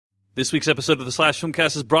This week's episode of the Slash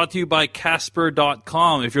Filmcast is brought to you by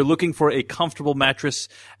Casper.com. If you're looking for a comfortable mattress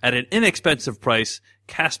at an inexpensive price,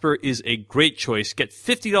 Casper is a great choice. Get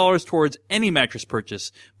 $50 towards any mattress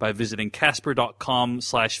purchase by visiting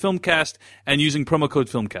Casper.com/filmcast and using promo code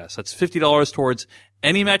Filmcast. That's $50 towards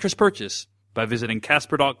any mattress purchase by visiting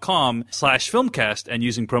Casper.com/filmcast and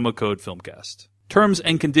using promo code Filmcast. Terms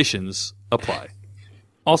and conditions apply.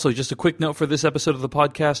 Also, just a quick note for this episode of the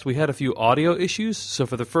podcast, we had a few audio issues, so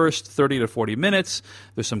for the first 30 to 40 minutes,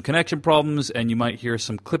 there's some connection problems, and you might hear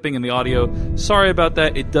some clipping in the audio. Sorry about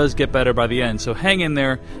that, it does get better by the end, so hang in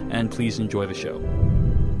there, and please enjoy the show.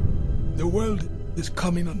 The world is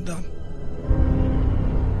coming undone.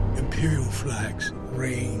 Imperial flags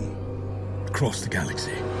reign across the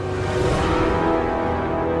galaxy.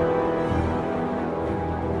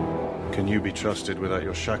 Can you be trusted without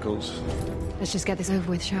your shackles? Let's just get this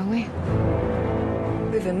over with, shall we?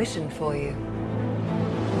 We've a mission for you.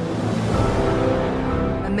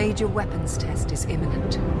 A major weapons test is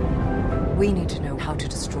imminent. We need to know how to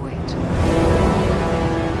destroy it.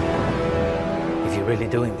 If you're really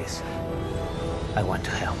doing this, I want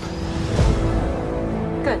to help.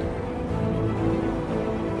 Good.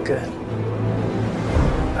 Good.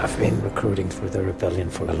 I've been recruiting for the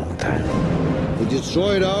rebellion for a long time. We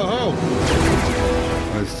destroyed our home.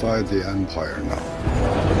 I fight the Empire now.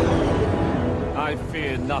 I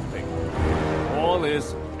fear nothing. All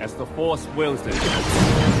is as the Force wills it.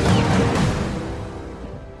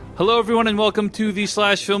 Hello, everyone, and welcome to the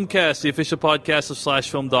Slash Filmcast, the official podcast of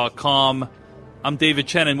SlashFilm.com. I'm David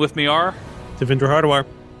Chen, and with me are... Devindra Hardawar.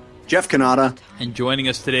 Jeff Kanata. And joining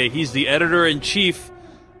us today, he's the editor-in-chief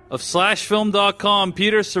of SlashFilm.com,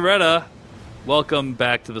 Peter Sciretta. Welcome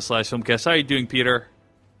back to the Slash Filmcast. How are you doing, Peter?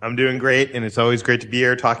 I'm doing great, and it's always great to be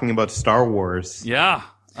here talking about Star Wars. Yeah.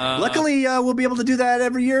 Luckily, we'll be able to do that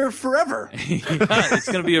every year forever. Yeah, it's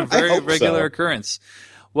going to be a very regular occurrence.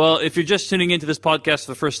 Well, if you're just tuning into this podcast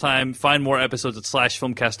for the first time, find more episodes at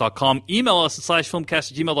slashfilmcast.com. Email us at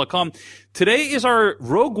slashfilmcast@gmail.com. Today is our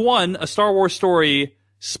Rogue One, a Star Wars story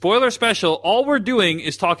spoiler special. All we're doing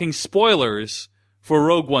is talking spoilers for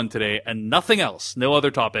Rogue One today and nothing else. No other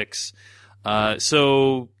topics.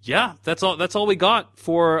 So yeah, that's all we got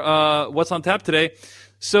for, what's on tap today.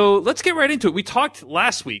 So let's get right into it. We talked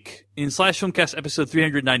last week in Slash Filmcast episode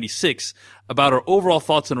 396 about our overall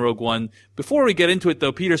thoughts on Rogue One. Before we get into it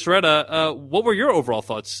though, Peter Sciretta, what were your overall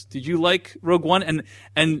thoughts? Did you like Rogue One?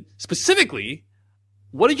 And specifically,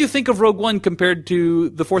 what did you think of Rogue One compared to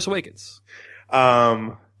The Force Awakens?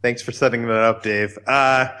 Thanks for setting that up, Dave.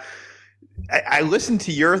 I listened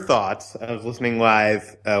to your thoughts. I was listening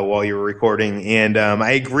live while you were recording, and I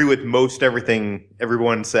agree with most everything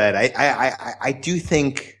everyone said. I do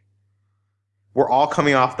think we're all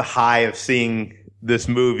coming off the high of seeing this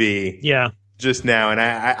movie just now, and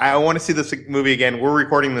I want to see this movie again. We're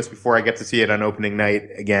recording this before I get to see it on opening night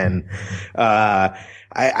again.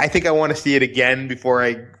 I think I want to see it again before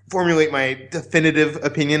I formulate my definitive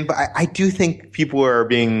opinion, but I do think people are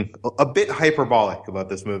being a bit hyperbolic about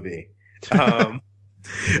this movie. And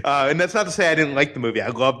that's not to say I didn't like the movie. I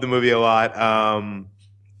loved the movie a lot.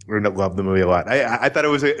 Or not loved the movie a lot. I thought it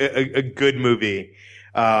was a good movie.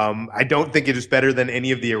 I don't think it is better than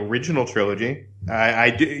any of the original trilogy.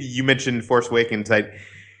 You mentioned Force Awakens.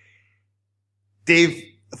 Dave,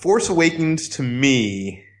 Force Awakens to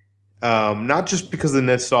me, not just because of the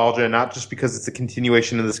nostalgia, not just because it's a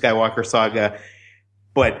continuation of the Skywalker saga,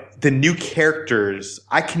 but the new characters,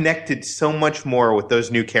 I connected so much more with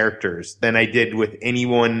those new characters than I did with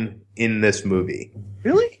anyone in this movie.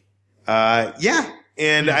 Really? Yeah.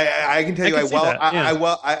 And I can tell you,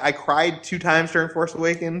 I cried 2 times during Force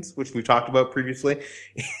Awakens, which we've talked about previously,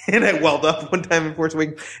 and I welled up 1 time in Force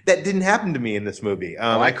Awakens. That didn't happen to me in this movie.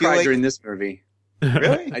 I cried during this movie.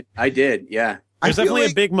 Really? I did, yeah. There's definitely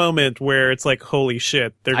a big moment where it's like, holy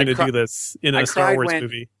shit, they're going to do this in a Star Wars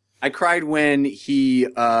movie. I cried when he,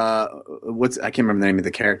 I can't remember the name of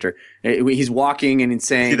the character. He's walking and he's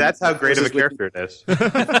saying. See, that's how great of a character it is.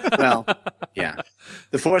 Well, yeah.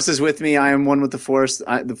 The Force is with me. I am one with the Force.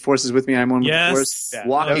 The Force is with me. I am one with the Force. Yeah,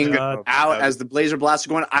 walking out as the laser blasts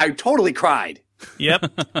are going. I totally cried.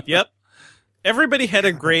 Yep. Everybody had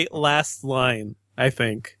a great last line, I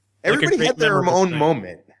think. Everybody had their own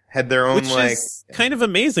moment. Had their own, which is kind of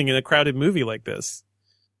amazing in a crowded movie like this.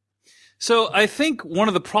 So I think one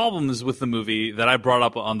of the problems with the movie that I brought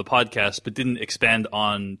up on the podcast but didn't expand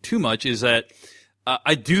on too much is that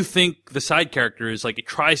I do think the side characters, like, it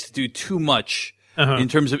tries to do too much in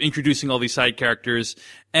terms of introducing all these side characters.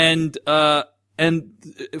 And for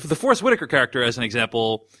the Forrest Whitaker character, as an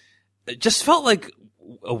example, it just felt like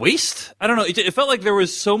a waste. I don't know. It felt like there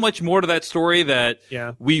was so much more to that story that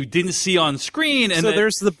we didn't see on screen. And so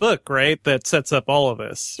there's the book, right, that sets up all of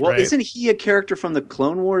this. Well, right? Isn't he a character from the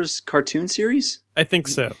Clone Wars cartoon series? I think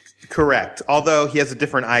so. Correct. Although he has a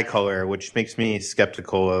different eye color, which makes me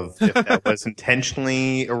skeptical of if that was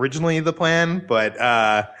intentionally originally the plan. But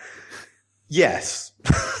yes.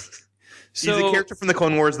 So, he's a character from the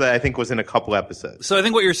Clone Wars that I think was in a couple episodes. So I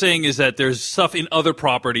think what you're saying is that there's stuff in other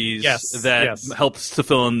properties that helps to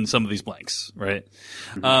fill in some of these blanks, right?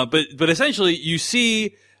 Mm-hmm. But essentially you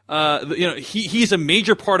see, he's a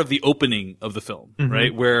major part of the opening of the film,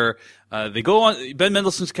 right? Where, they go on, Ben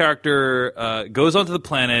Mendelsohn's character, goes onto the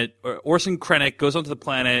planet, or Orson Krennic goes onto the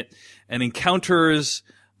planet and encounters,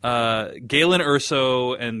 Galen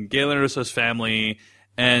Erso and Galen Erso's family.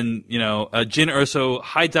 And, Jyn Erso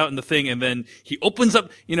hides out in the thing, and then he opens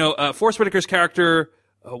up, Forrest Whitaker's character,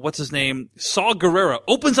 what's his name? Saw Gerrera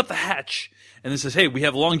opens up the hatch and then says, hey, we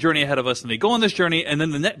have a long journey ahead of us. And they go on this journey. And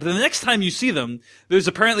then the next time you see them, there's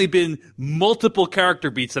apparently been multiple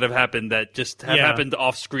character beats that have happened that just have happened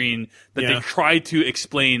off screen that they tried to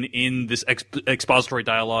explain in this expository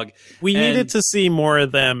dialogue. We needed to see more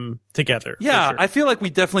of them together. Yeah. Sure. I feel like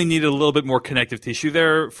we definitely needed a little bit more connective tissue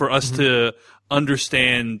there for us to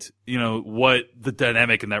understand, what the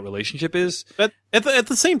dynamic in that relationship is. But at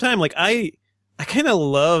the same time, like I kind of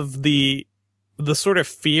love the sort of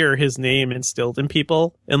fear his name instilled in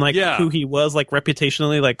people and who he was, like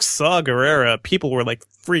reputationally, like Saw Gerrera, people were like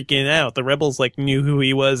freaking out. The rebels like knew who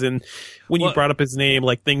he was. And when you brought up his name,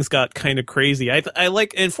 like things got kind of crazy. I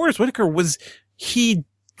like, and Forrest Whitaker was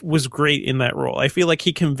great in that role. I feel like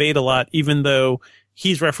he conveyed a lot, even though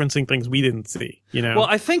he's referencing things we didn't see, Well,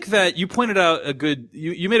 I think that you pointed out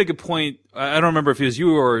you made a good point. I don't remember if it was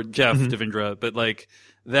you or Jeff Devindra, but like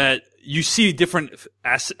that you see different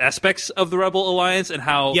aspects of the Rebel Alliance and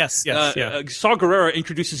how Saw Gerrera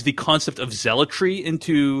introduces the concept of zealotry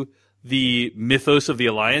into the mythos of the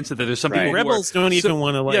Alliance, and that there's some people rebels don't even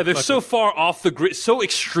want to they're so far off the grid, so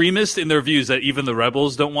extremist in their views that even the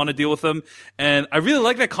rebels don't want to deal with them. And I really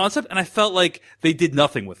like that concept, and I felt like they did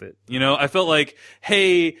nothing with it. I felt like,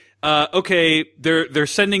 hey, okay, they're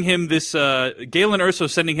sending him this, Galen Erso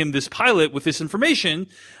sending him this pilot with this information.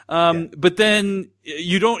 But then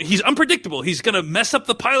he's unpredictable. He's going to mess up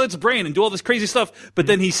the pilot's brain and do all this crazy stuff. But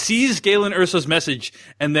then he sees Galen Erso's message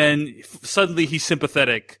and then suddenly he's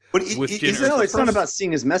sympathetic with Jyn Erso. No, it's not about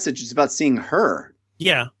seeing his message. It's about seeing her.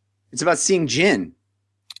 Yeah. It's about seeing Jyn.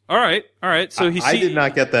 All right. So I did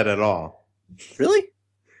not get that at all. Really?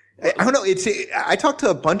 I don't know. I talked to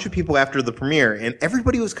a bunch of people after the premiere, and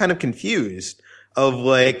everybody was kind of confused of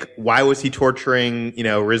like, why was he torturing,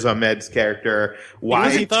 Riz Ahmed's character?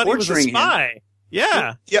 Why he thought he was a spy? Him.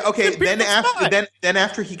 Yeah. Yeah. Okay. Then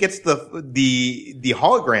after he gets the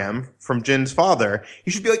hologram from Jin's father,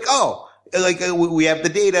 he should be like, we have the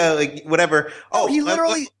data, like whatever. Oh, he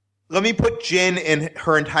literally. Let me put Jyn and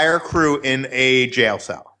her entire crew in a jail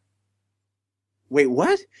cell. Wait,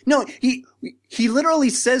 what? No, he literally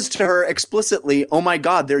says to her explicitly, "Oh my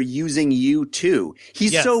God, they're using you too."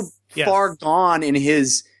 He's so far gone in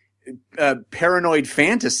his paranoid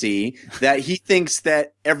fantasy that he thinks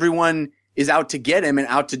that everyone is out to get him and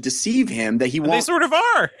out to deceive him. That he won't. They sort of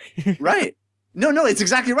are. Right? No, it's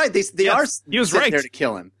exactly right. They are. He was right there to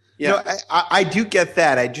kill him. Yeah, no, I do get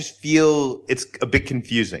that. I just feel it's a bit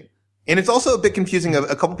confusing, and it's also a bit confusing.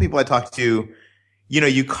 A couple people I talked to,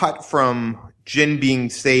 you cut from Jyn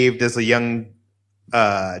being saved as a young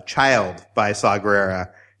child by Saw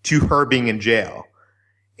Gerrera to her being in jail.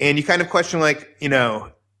 And you kind of question, like,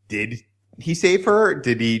 did he save her?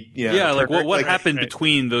 Did he, what happened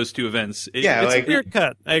between those two events? It's a weird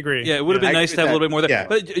cut. I agree. Yeah, it would have been nice to have a little bit more there. Yeah.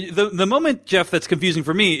 But the moment, Jeff, that's confusing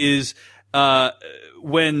for me is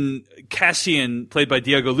when Cassian, played by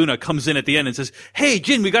Diego Luna, comes in at the end and says, "Hey,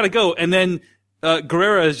 Jyn, we gotta go," and then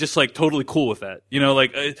Gerrera is just like totally cool with that.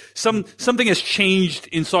 Something has changed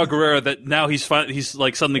in Saw Gerrera that now he's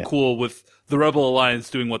like suddenly cool with the Rebel Alliance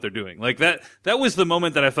doing what they're doing. Like that was the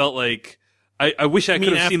moment that I felt like I wish I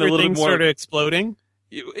could have seen a little bit more. Started exploding?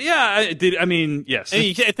 Yeah, I did. I mean, yes.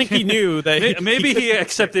 I think he knew that. Maybe he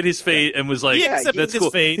accepted his fate and was like, "That's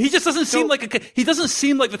cool." Fate. He just doesn't seem like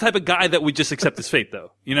the type of guy that would just accept his fate,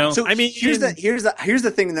 though. So I mean, here's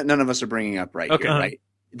the thing that none of us are bringing up right here, right?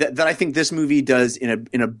 That I think this movie does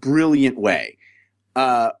in a brilliant way.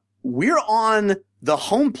 We're on the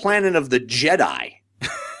home planet of the Jedi.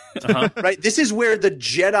 Right? This is where the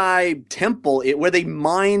Jedi temple, where they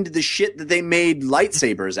mined the shit that they made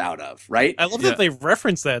lightsabers out of, right? I love that they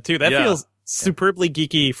reference that too. That feels superbly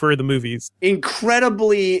geeky for the movies.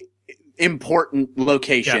 Incredibly important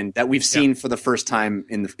location that we've seen for the first time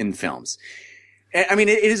in films. I mean,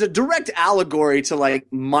 it is a direct allegory to like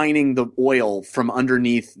mining the oil from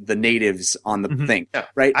underneath the natives on the thing,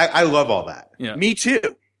 right? I love all that. Yeah. Me too.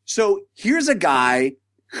 So here's a guy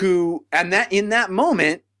who, and that in that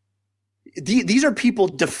moment, these are people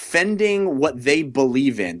defending what they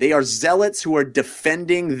believe in. They are zealots who are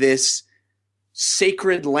defending this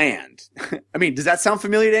sacred land. I mean, does that sound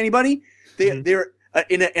familiar to anybody? They're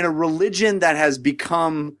in a religion that has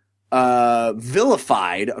become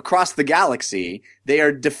vilified across the galaxy. They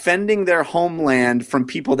are defending their homeland from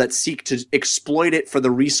people that seek to exploit it for the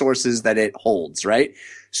resources that it holds, right?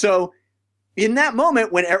 So in that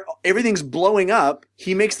moment when everything's blowing up,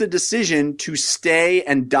 he makes the decision to stay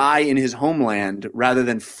and die in his homeland rather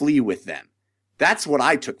than flee with them. That's what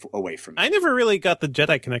I took away from it. I never really got the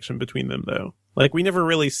Jedi connection between them, though. Like, we never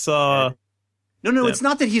really saw... No, it's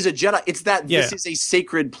not that he's a Jedi. It's that this is a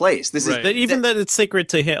sacred place. This is that it's sacred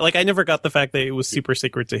to him. Like, I never got the fact that it was super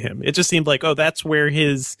sacred to him. It just seemed like, oh, that's where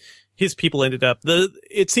his people ended up.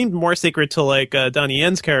 It seemed more sacred to like Donnie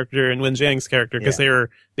Yen's character and Wen Jiang's character because they are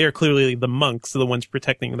clearly the monks, the ones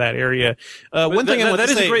protecting that area. One thing I want to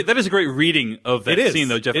say, that is a great reading of that scene,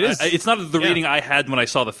 though, Jeff. It's not the reading I had when I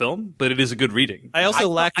saw the film, but it is a good reading. I also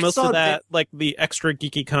lack most of that, like the extra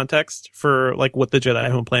geeky context for like what the Jedi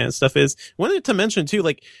Home Planet stuff is. Wanted to mention too,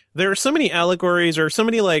 like there are so many allegories or so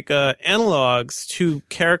many like analogs to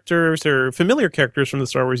characters or familiar characters from the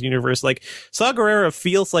Star Wars universe. Like Saw Gerrera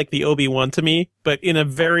feels like the Obi-Wan to me, but in a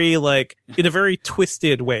very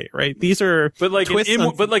twisted way, right? These are like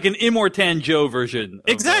an Immortan Joe version.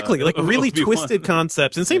 Exactly, like really Obi-Wan. Twisted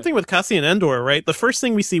concepts. And same thing with Cassian Andor, right? The first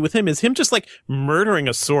thing we see with him is him just like murdering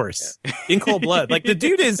a source in cold blood. Like the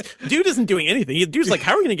dude isn't doing anything. The dude's like,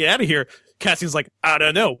 how are we going to get out of here? Cassian's like, I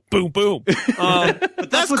don't know. Boom, boom. But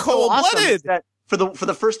that's cold-blooded. Awesome, for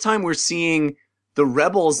the first time, we're seeing the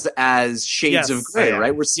rebels as shades of gray,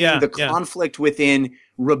 right? We're seeing the conflict within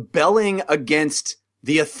rebelling against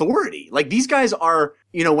the authority. Like these guys are,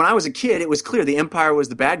 when I was a kid, it was clear the Empire was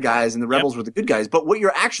the bad guys and the rebels were the good guys. But what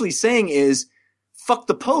you're actually saying is, fuck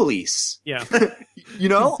the police. Yeah.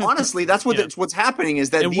 Honestly, that's what's happening is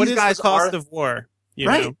that and these what is guys the cost of war?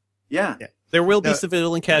 Right. Know? Yeah. There will be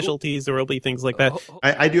civilian casualties. There will be things like that.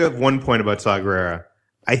 I do have one point about Saw Gerrera.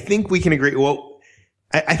 I think we can agree. Well,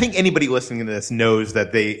 I think anybody listening to this knows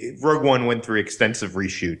that Rogue One went through extensive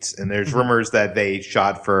reshoots, and there's rumors that they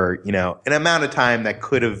shot for, an amount of time that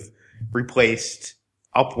could have replaced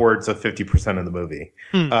upwards of 50% of the movie.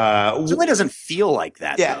 So it doesn't feel like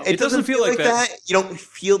that. Yeah, though. it doesn't feel like that. You don't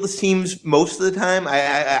feel the seams most of the time.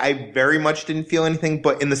 I very much didn't feel anything,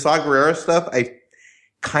 but in the Saw Gerrera stuff, I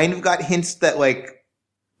kind of got hints that like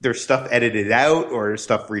there's stuff edited out or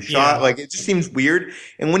stuff reshot. Yeah. Like it just seems weird.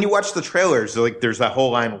 And when you watch the trailers, there's that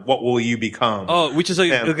whole line, "What will you become?" Oh, which is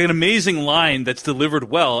like an amazing line that's delivered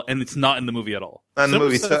well, and it's not in the movie at all. Not in the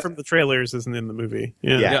movie. Stuff from the trailers isn't in the movie.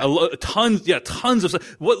 Tons of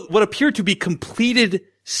stuff. What appear to be completed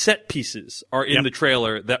set pieces are in the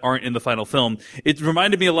trailer that aren't in the final film. It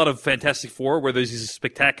reminded me a lot of Fantastic Four, where there's these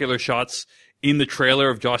spectacular shots in the trailer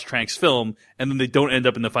of Josh Trank's film, and then they don't end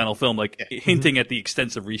up in the final film, hinting at the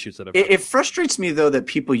extensive reshoots that have happened. It frustrates me, though, that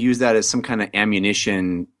people use that as some kind of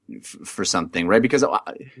ammunition for something, right? Because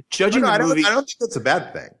judging the movie... I don't think that's a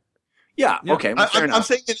bad thing. Yeah. Okay. Well, fair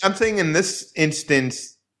enough. I'm saying in this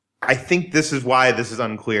instance, I think this is why this is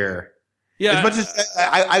unclear. Yeah. As much as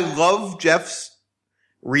I love Jeff's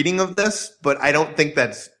reading of this, but I don't think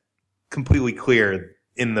that's completely clear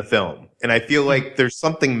in the film. And I feel like there's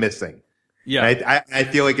something missing. Yeah. I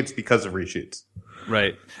feel like it's because of reshoots.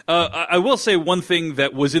 Right. I will say one thing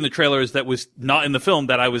that was in the trailers that was not in the film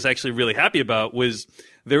that I was actually really happy about was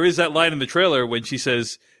there is that line in the trailer when she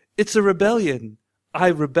says, "It's a rebellion. I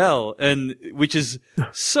rebel," and which is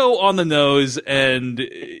so on the nose and,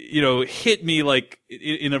 hit me like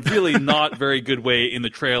in a really not very good way in the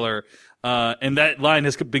trailer. And that line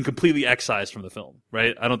has been completely excised from the film,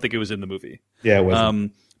 right? I don't think it was in the movie. Yeah, it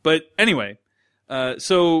wasn't. But anyway,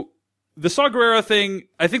 so the Saw Gerrera thing,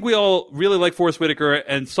 I think we all really like Forrest Whitaker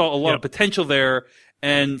and saw a lot of potential there.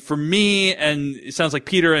 And for me, and it sounds like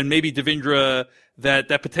Peter and maybe Devindra,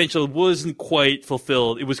 that potential wasn't quite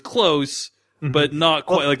fulfilled. It was close, but not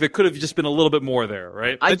quite. Like there could have just been a little bit more there,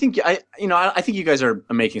 right? I think you guys are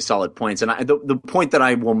making solid points, and the point that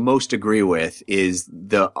I will most agree with is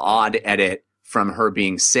the odd edit from her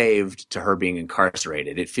being saved to her being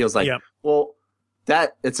incarcerated. It feels like,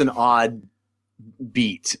 it's an odd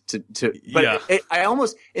beat but I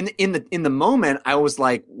almost in the moment I was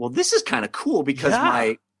like, well, this is kind of cool because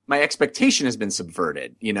my expectation has been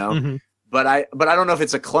subverted, but I don't know if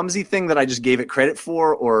it's a clumsy thing that I just gave it credit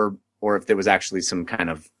for or if there was actually some kind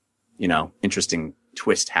of interesting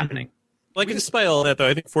twist happening. Like, despite all that, though,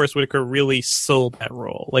 I think Forrest Whitaker really sold that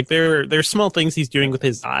role. Like, there's small things he's doing with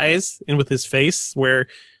his eyes and with his face where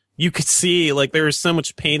you could see, like, there is so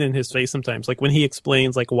much pain in his face sometimes. Like, when he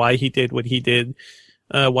explains, like, why he did what he did,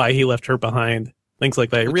 why he left her behind, things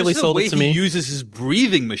like that. It really sold it to me. He uses his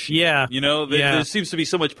breathing machine. Yeah. You know, there seems to be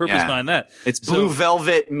so much purpose behind that. It's Blue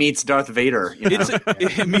Velvet meets Darth Vader. You know?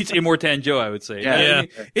 It meets Immortan Joe, I would say. Yeah. I mean,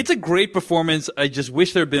 it's a great performance. I just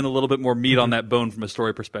wish there had been a little bit more meat on that bone from a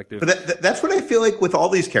story perspective. But that's what I feel like with all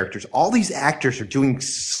these characters. All these actors are doing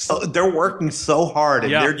they're working so hard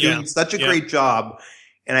and they're doing such a great job.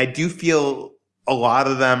 And I do feel a lot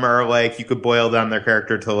of them are like, you could boil down their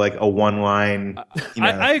character to like a one-line.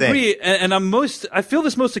 I agree, and I feel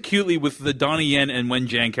this most acutely with the Donnie Yen and Wen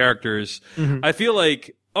Jiang characters. Mm-hmm. I feel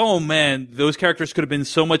like, oh man, those characters could have been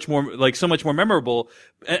so much more memorable,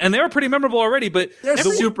 and they were pretty memorable already. But they're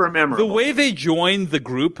super memorable. The way they joined the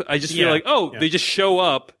group, I just feel like, they just show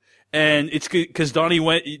up. And it's because Donnie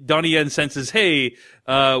Yen senses, hey,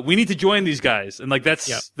 we need to join these guys, and like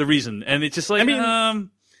that's the reason. And it's just like,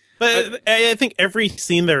 But I think every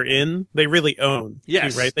scene they're in, they really own.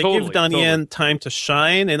 Yes, too, right? They give Donnie Yen time to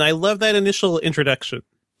shine, and I love that initial introduction.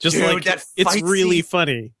 Just it's really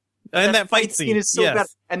funny. And that fight scene is so bad.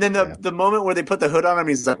 And then the moment where they put the hood on him,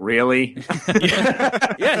 he's like, really?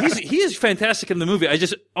 He is fantastic in the movie. I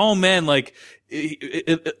just, like,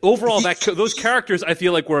 overall, those characters, I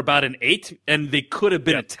feel like were about an 8, and they could have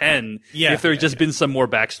been a 10 if there had just been some more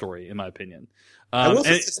backstory, in my opinion. I will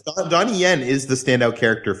say Donnie Yen is the standout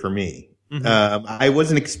character for me. Mm-hmm. I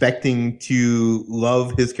wasn't expecting to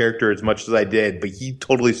love his character as much as I did, but he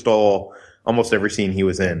totally stole almost every scene he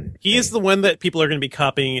was in. He is the one that people are going to be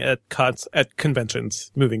copying at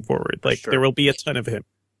conventions moving forward. Like, there will be a ton of him.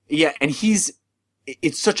 Yeah, and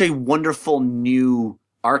it's such a wonderful new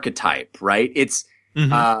archetype, right? It's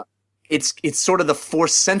sort of the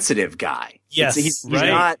Force sensitive guy. Yes, he's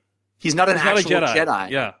not an actual Jedi.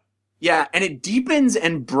 Yeah. Yeah, and it deepens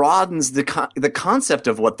and broadens the concept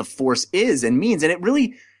of what the Force is and means, and it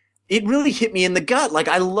really hit me in the gut. Like,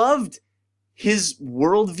 I loved his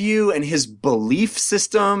worldview and his belief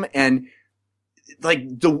system, and like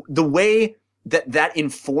the way that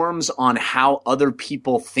informs on how other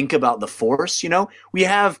people think about the Force. You know, we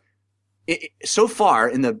have so far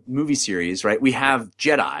in the movie series, right? We have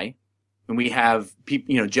Jedi. And we have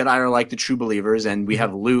people, Jedi are like the true believers, and we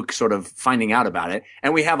have Luke sort of finding out about it.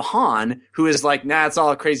 And we have Han, who is like, nah, it's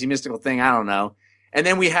all a crazy mystical thing. I don't know. And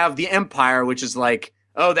then we have the Empire, which is like,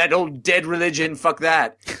 oh, that old dead religion. Fuck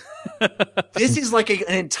that. This is like an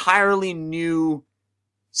entirely new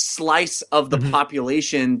slice of the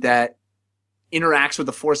population that interacts with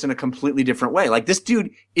the Force in a completely different way. Like, this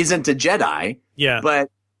dude isn't a Jedi, but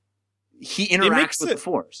he interacts with the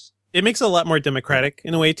Force. It makes it a lot more democratic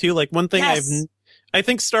in a way too. Like, one thing I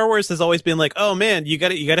think Star Wars has always been like, oh man, you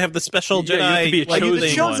gotta have the special Jedi. You have to be the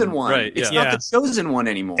chosen one. Right, it's not the chosen one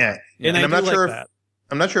anymore. Yeah. And I'm not sure if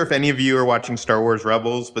I'm not sure if any of you are watching Star Wars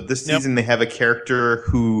Rebels, but this season they have a character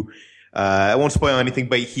who I won't spoil anything,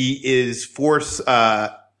 but he is Force.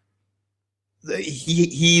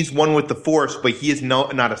 He's one with the Force, but he is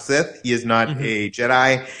not a Sith. He is not a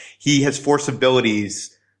Jedi. He has Force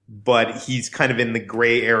abilities, but he's kind of in the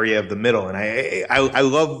gray area of the middle. And I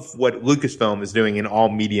love what Lucasfilm is doing in all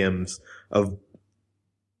mediums of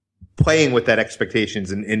playing with that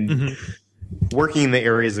expectations and working in the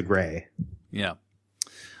areas of gray. Yeah.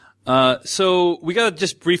 So we got to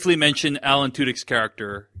just briefly mention Alan Tudyk's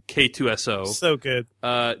character, K2SO. So good.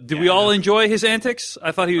 Did we all enjoy his antics?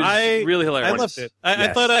 I thought he was really hilarious. I loved it. I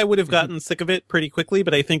thought I would have gotten sick of it pretty quickly,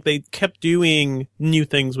 but I think they kept doing new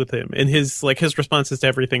things with him, and his responses to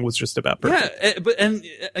everything was just about perfect.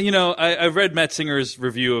 Yeah, I read Matt Singer's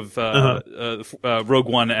review of Rogue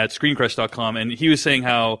One at ScreenCrush.com, and he was saying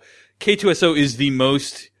how K2SO is the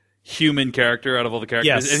most human character out of all the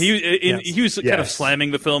characters. Yes. And he was kind of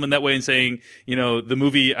slamming the film in that way and saying, the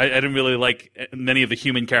movie, I didn't really like many of the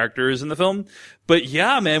human characters in the film. But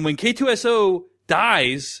yeah, man, when K2SO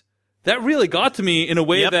dies, that really got to me in a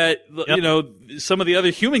way that, some of the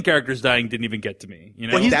other human characters dying didn't even get to me.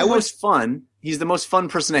 Well, he's the most fun. He's the most fun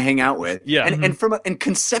person to hang out with. Yeah. And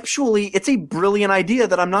conceptually, it's a brilliant idea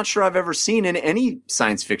that I'm not sure I've ever seen in any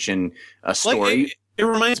science fiction story. It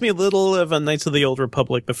reminds me a little of Knights of the Old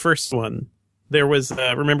Republic, the first one. There was,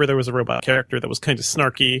 remember there was a robot character that was kind of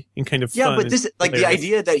snarky and kind of fun. Yeah, but this, the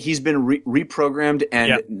idea that he's been reprogrammed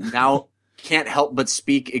and now can't help but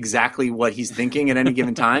speak exactly what he's thinking at any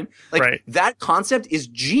given time. That concept is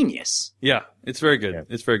genius. Yeah, it's very good. Yeah.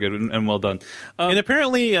 It's very good and well done. And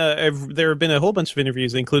apparently, there have been a whole bunch of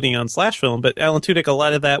interviews, including on Slash Film, but Alan Tudyk, a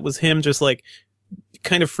lot of that was him just like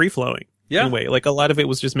kind of free flowing. Yeah. In a way, like a lot of it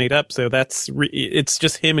was just made up. So it's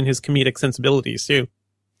just him and his comedic sensibilities too.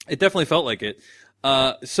 It definitely felt like it.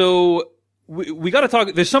 So we got to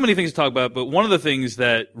talk. There's so many things to talk about, but one of the things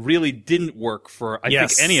that really didn't work for I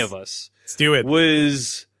think any of us. Let's do it.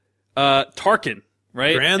 Was Tarkin,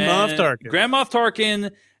 right? Grand Moff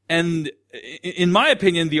Tarkin, and in my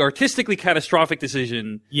opinion, the artistically catastrophic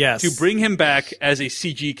decision to bring him back as a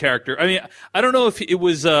CG character. I mean, I don't know if it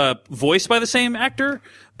was voiced by the same actor,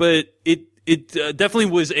 but it definitely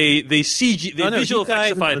was the visual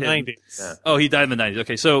effectsified him. 90s. Yeah. Oh, he died in the 90s.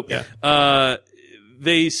 Okay, so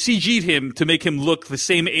they CG'd him to make him look the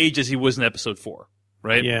same age as he was in Episode 4,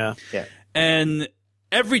 right? Yeah. And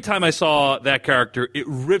every time I saw that character, it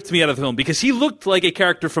ripped me out of the film because he looked like a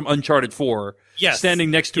character from Uncharted 4 standing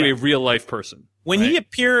next to a real-life person. When he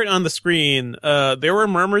appeared on the screen, there were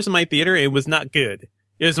murmurs in my theater. It was not good.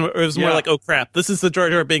 It was more like, oh, crap, this is the Jar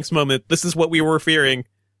Jar Binks moment. This is what we were fearing.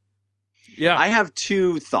 Yeah. I have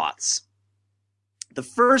two thoughts. The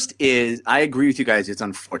first is, I agree with you guys, it's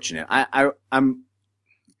unfortunate. I'm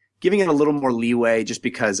giving it a little more leeway just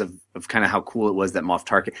because of kind of how cool it was that Moff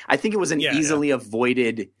Tarkin. I think it was an easily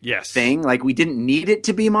avoided thing. Like, we didn't need it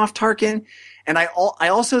to be Moff Tarkin. And I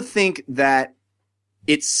also think that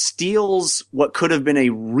it steals what could have been a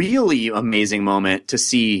really amazing moment to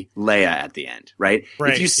see Leia at the end, right?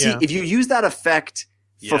 If you use that effect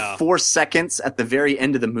for 4 seconds at the very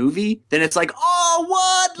end of the movie, then it's like, oh,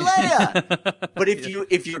 what, Leia? But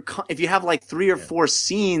if you have like 3 or 4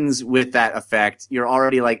 scenes with that effect, you're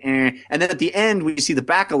already like, eh. And then at the end, when you see the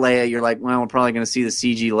back of Leia, you're like, well, we're probably going to see the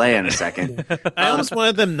CG Leia in a second. I almost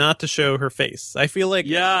wanted them not to show her face. I feel like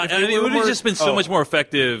it would have just been so much more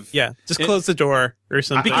effective. Yeah, just close the door or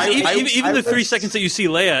something. Because even the 3 seconds that you see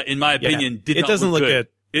Leia, in my opinion, it doesn't look good.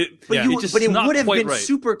 But it would have been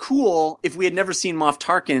super cool if we had never seen Moff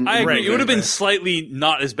Tarkin. I agree. It would have been slightly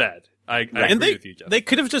not as bad. I agree with you, Jeff. They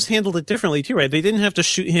could have just handled it differently too, right? They didn't have to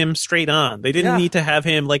shoot him straight on. They didn't need to have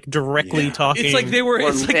him like directly talking. It's like they were.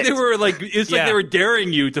 They were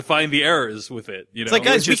daring you to find the errors with it. You know, it's like,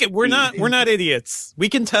 guys, we're not idiots. We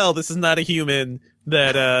can tell this is not a human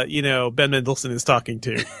that Ben Mendelsohn is talking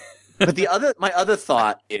to. But my other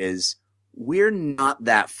thought is, we're not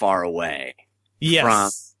that far away.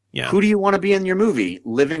 Yes. Who do you want to be in your movie,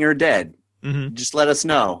 living or dead? Mm-hmm. Just let us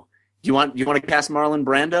know. Do you want to cast Marlon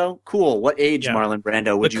Brando? Cool. What age Marlon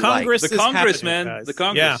Brando would you like? The Congress, man. Guys. The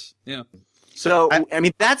Congress. Yeah. So, I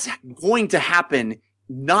mean, that's going to happen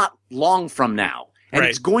not long from now. And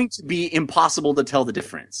it's going to be impossible to tell the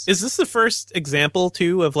difference. Is this the first example,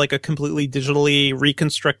 too, of like a completely digitally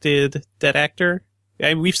reconstructed dead actor?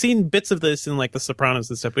 I mean, we've seen bits of this in like The Sopranos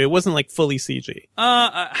and stuff, but it wasn't like fully CG.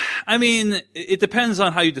 I mean, it depends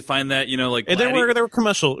on how you define that. You know, like there were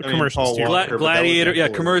commercials too. Gladiator,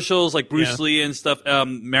 commercials like Bruce Lee and stuff.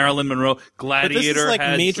 Marilyn Monroe, Gladiator. But this is like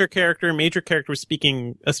major character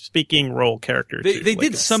speaking role character. They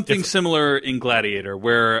did something similar in Gladiator,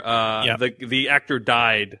 where the actor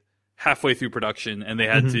died halfway through production, and they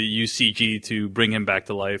had to use CG to bring him back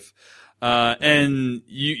to life.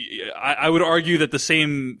 I would argue that the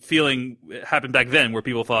same feeling happened back then, where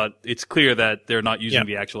people thought it's clear that they're not using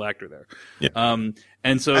the actual actor there. Yeah.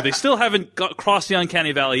 And so they still haven't crossed the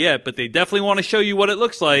uncanny valley yet, but they definitely want to show you what it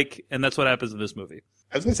looks like, and that's what happens in this movie.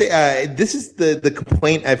 I was going to say, this is the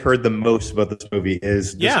complaint I've heard the most about this movie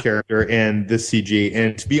is this character and this CG.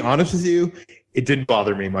 And to be honest with you, it didn't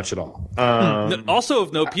bother me much at all. Also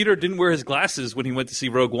of note, Peter didn't wear his glasses when he went to see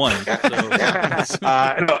Rogue One. So.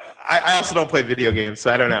 No, I also don't play video games,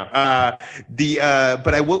 so I don't know.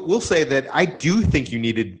 But I will say that I do think you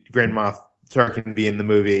needed Grand Moff Tarkin to be in the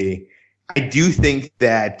movie. I do think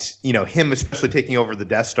that, him especially taking over the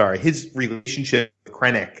Death Star, his relationship with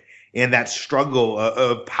Krennic and that struggle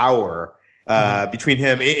of power between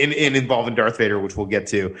him and involving Darth Vader, which we'll get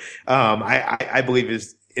to, I believe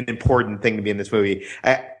is an important thing to be in this movie.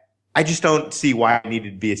 I just don't see why I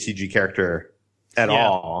needed to be a CG character at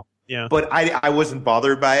all. Yeah. But I wasn't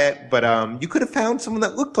bothered by it. But you could have found someone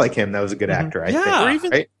that looked like him that was a good actor, I think. Or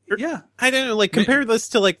even, I don't know, like compare this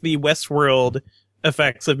to like the Westworld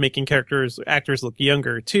effects of making actors look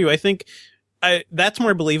younger too. I think that's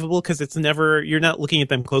more believable because it's never, you're not looking at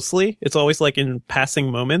them closely. It's always like in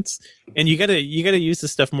passing moments, and you gotta use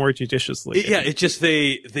this stuff more judiciously. It's just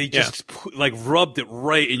they just like rubbed it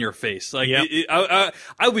right in your face. Like I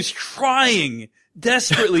was trying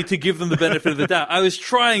desperately to give them the benefit of the doubt. I was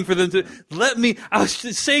trying for them to I was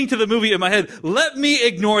saying to the movie in my head, let me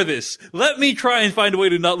ignore this. Let me try and find a way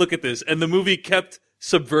to not look at this. And the movie kept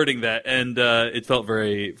subverting that, and it felt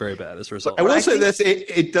very, very bad as a result. I will say this,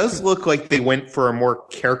 it does look like they went for a more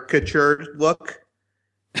caricatured look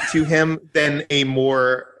to him than a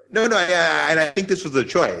more No, and I think this was a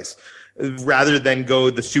choice. Rather than go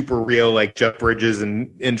the super real like Jeff Bridges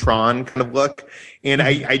and Tron kind of look. And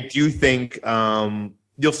I do think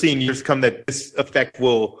you'll see in years to come that this effect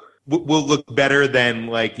will look better than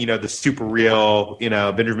like, the super real,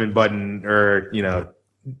 Benjamin Button or,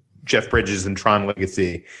 Jeff Bridges and Tron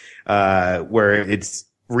Legacy, where it's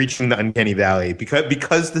reaching the uncanny valley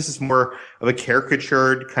because this is more of a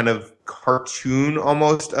caricatured kind of cartoon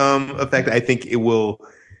almost effect. I think it will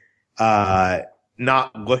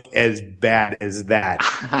not look as bad as that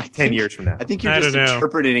 10 years from now. I think you're just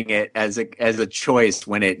interpreting it as a choice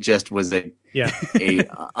when it just was a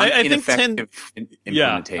ineffective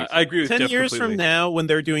implementation. I agree with 10 Jeff years completely. from now, when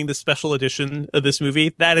they're doing the special edition of this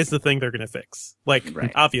movie, that is the thing they're going to fix.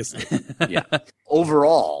 Obviously. Yeah.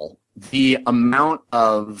 Overall, the amount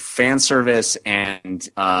of fan service and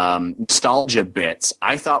nostalgia bits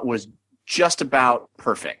I thought was just about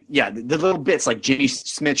perfect. Yeah, the little bits like Jimmy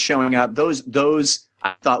Smith showing up, those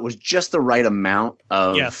I thought was just the right amount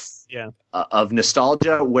of of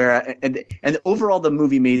nostalgia. Where and overall the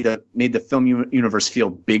movie made the film universe feel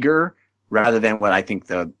bigger rather than what I think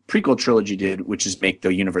the prequel trilogy did, which is make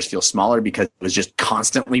the universe feel smaller because it was just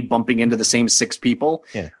constantly bumping into the same 6 people.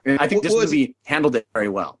 Yeah, and I think this movie handled it very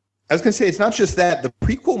well. I was going to say it's not just that. The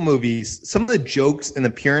prequel movies, some of the jokes and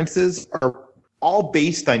appearances are all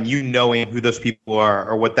based on you knowing who those people are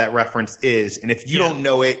or what that reference is. And if you don't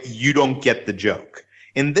know it, you don't get the joke.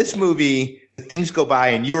 In this movie, things go by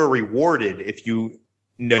and you are rewarded if you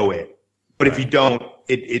know it. But if you don't,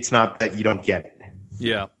 it's not that you don't get it.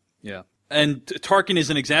 Yeah. And Tarkin is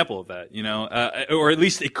an example of that, or at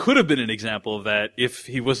least it could have been an example of that if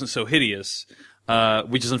he wasn't so hideous.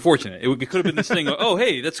 Which is unfortunate. It could have been this thing of, oh,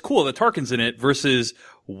 hey, that's cool that Tarkin's in it versus,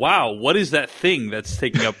 wow, what is that thing that's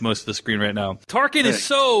taking up most of the screen right now? Tarkin is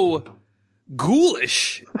so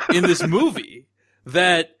ghoulish in this movie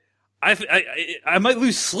that I might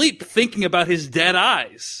lose sleep thinking about his dead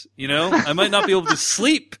eyes, I might not be able to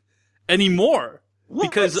sleep anymore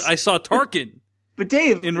because I saw Tarkin. But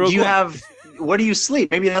Dave, in Rogue One. Where do you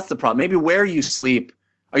sleep? Maybe that's the problem. Maybe where you sleep.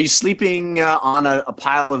 Are you sleeping on a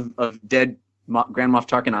pile of dead Grand Moff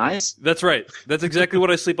Tarkin eyes? That's right. That's exactly what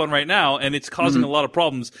I sleep on right now, and it's causing a lot of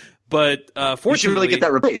problems. But fortunately, you should really get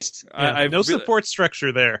that replaced. No support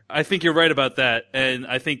structure there. I think you're right about that, and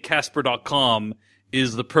I think Casper.com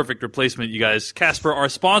is the perfect replacement, you guys. Casper, our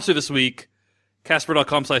sponsor this week,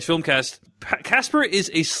 Casper.com/filmcast. Casper is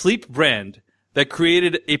a sleep brand that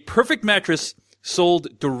created a perfect mattress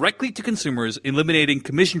sold directly to consumers, eliminating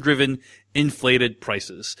commission-driven, inflated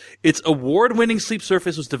prices. Its award-winning sleep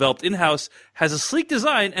surface was developed in-house, has a sleek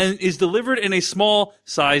design, and is delivered in a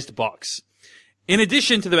small-sized box. In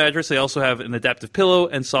addition to the mattress, they also have an adaptive pillow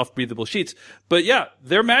and soft, breathable sheets. But yeah,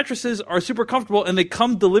 their mattresses are super comfortable, and they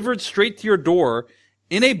come delivered straight to your door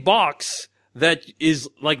in a box that is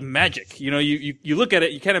like magic. You look at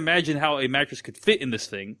it, you can't imagine how a mattress could fit in this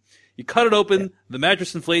thing. You cut it open, the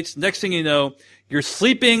mattress inflates. Next thing you know, you're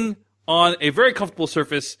sleeping on a very comfortable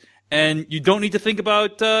surface, and you don't need to think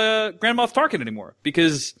about Grand Moff Tarkin anymore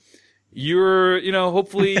because you're,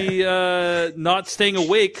 hopefully not staying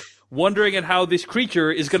awake, wondering at how this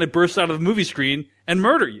creature is going to burst out of the movie screen and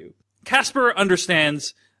murder you. Casper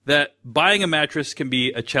understands that buying a mattress can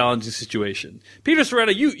be a challenging situation. Peter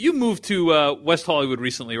Serrata, you moved to West Hollywood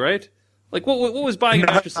recently, right? Like, what was buying a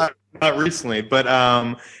mattress? Not recently, but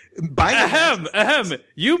Ahem.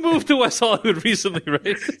 You moved to West Hollywood recently,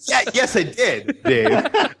 right? Yeah, yes, I did, Dave.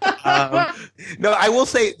 No, I will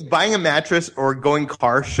say buying a mattress or going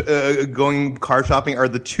car shopping are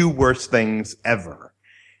the 2 worst things ever.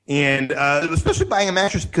 And especially buying a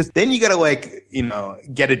mattress because then you got to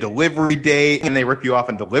get a delivery date and they rip you off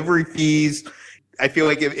on delivery fees. I feel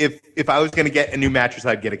like if I was going to get a new mattress,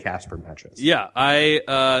 I'd get a Casper mattress. Yeah,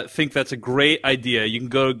 I think that's a great idea. You can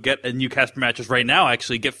go get a new Casper mattress right now,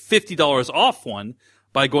 actually. Get $50 off one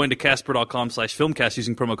by going to Casper.com/filmcast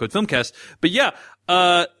using promo code FILMCAST. But yeah,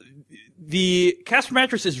 the Casper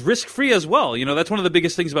mattress is risk-free as well. That's one of the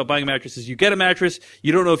biggest things about buying a mattress is you get a mattress,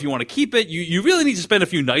 you don't know if you want to keep it, you really need to spend a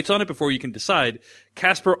few nights on it before you can decide.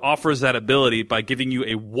 Casper offers that ability by giving you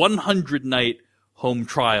a 100-night home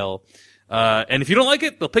trial. And if you don't like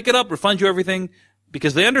it, they'll pick it up, refund you everything,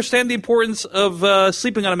 because they understand the importance of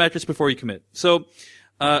sleeping on a mattress before you commit. So,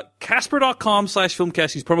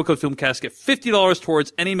 Casper.com/filmcast, use promo code FILMCAST, get $50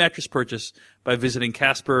 towards any mattress purchase by visiting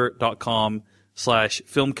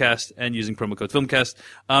Casper.com/filmcast and using promo code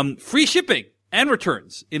FILMCAST. Free shipping and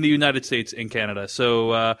returns in the United States and Canada.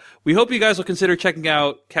 So, we hope you guys will consider checking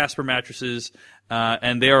out Casper mattresses,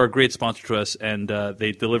 and they are a great sponsor to us, and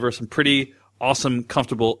they deliver some pretty awesome,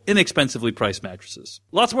 comfortable, inexpensively priced mattresses.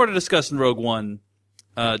 Lots more to discuss in Rogue One.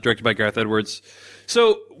 directed by Gareth Edwards.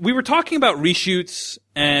 So we were talking about reshoots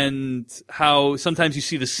and how sometimes you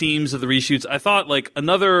see the seams of the reshoots. I thought like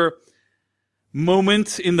another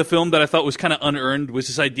moment in the film that I thought was kind of unearned was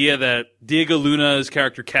this idea that Diego Luna's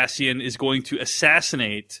character Cassian is going to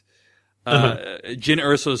assassinate Jyn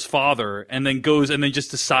Erso's father, and then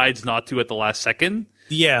just decides not to at the last second.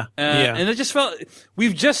 Yeah. And it just felt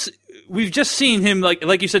we've just seen him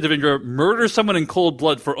like you said, Devindra, murder someone in cold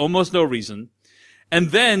blood for almost no reason,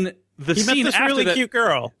 and then he scene met this after really that, cute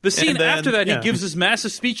girl. The scene after that, he gives this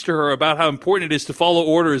massive speech to her about how important it is to follow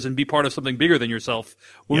orders and be part of something bigger than yourself.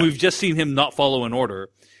 When we've just seen him not follow an order,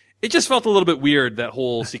 it just felt a little bit weird, that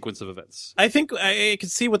whole sequence of events. I think I could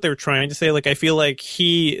see what they were trying to say. Like, I feel like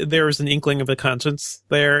there was an inkling of a conscience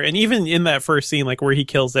there, and even in that first scene, like where he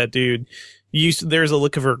kills that dude, there's a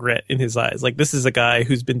look of regret in his eyes. Like, this is a guy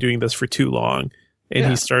who's been doing this for too long, and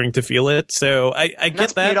he's starting to feel it. So I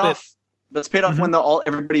get that. That's paid off when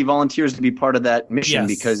everybody volunteers to be part of that mission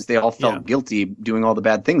because they all felt guilty doing all the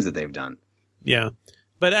bad things that they've done. Yeah,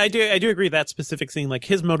 but I do agree that specific scene, like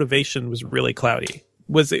his motivation was really cloudy.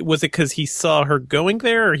 Was it because he saw her going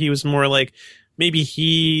there, or he was more like maybe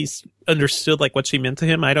he understood like what she meant to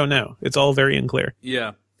him? I don't know. It's all very unclear.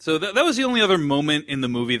 Yeah. So that was the only other moment in the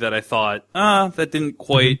movie that I thought, that didn't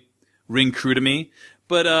quite ring true to me.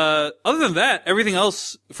 But other than that, everything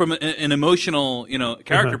else from an emotional,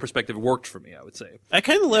 character perspective worked for me, I would say. I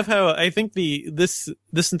kind of love how I think this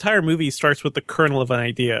entire movie starts with the kernel of an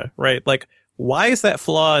idea, right? Like, why is that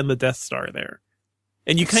flaw in the Death Star there?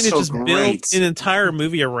 And you kind of just build an entire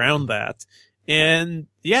movie around that. And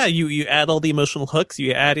yeah, you add all the emotional hooks,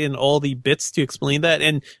 you add in all the bits to explain that,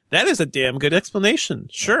 and that is a damn good explanation.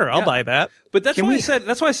 Sure, I'll buy that. But that's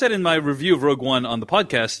why I said in my review of Rogue One on the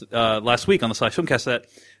podcast last week on the Slash Filmcast that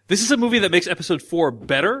this is a movie that makes episode 4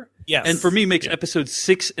 better. Yes. And for me makes episodes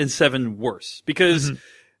 6 and 7 worse. Because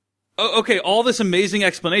all this amazing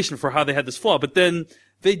explanation for how they had this flaw, but then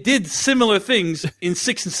they did similar things in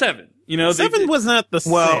 6 and 7. 7 was not the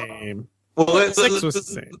same. Well, 6 was the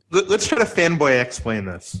same. Let's try to fanboy explain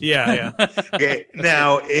this. Yeah. Okay,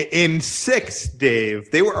 now, in 6, Dave,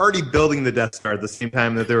 they were already building the Death Star at the same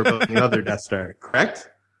time that they were building the other Death Star, correct?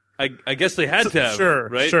 I guess they had to have,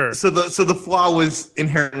 right? Sure. So the flaw was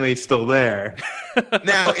inherently still there.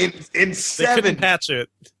 Now, in 7... They couldn't patch it.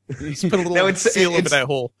 Just put a little seal over that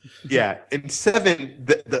hole. Yeah, in 7,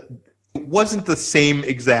 it wasn't the same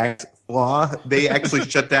exact flaw. They actually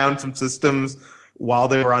shut down some systems while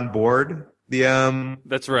they were on board.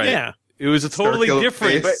 That's right. Yeah, it was a totally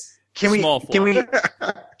different. But can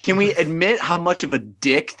we admit how much of a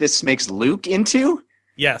dick this makes Luke into?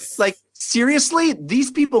 Yes. Like, seriously,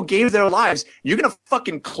 these people gave their lives. You're gonna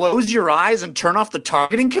fucking close your eyes and turn off the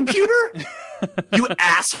targeting computer? You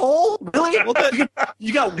asshole! Really?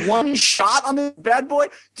 You got one shot on this bad boy?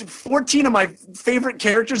 14 of my favorite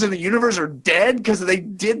characters in the universe are dead because they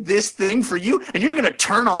did this thing for you, and you're gonna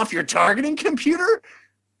turn off your targeting computer?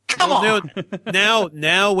 Come on!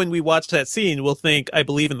 Now, when we watch that scene, we'll think, "I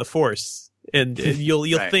believe in the Force," and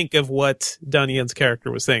you'll think of what Donnie Yen's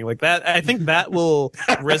character was saying. Like that, I think that will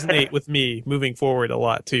resonate with me moving forward a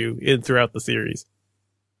lot too, throughout the series.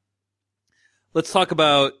 Let's talk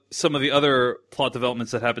about some of the other plot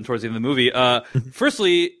developments that happened towards the end of the movie.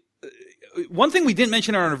 Firstly, one thing we didn't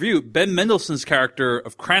mention in our review, Ben Mendelsohn's character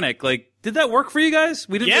of Krennic, like, did that work for you guys?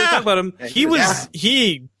 We didn't really talk about him.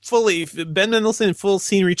 Ben Mendelsohn in full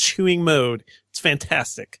scenery chewing mode. It's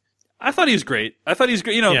fantastic. I thought he was great. A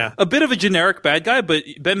bit of a generic bad guy, but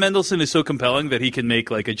Ben Mendelsohn is so compelling that he can make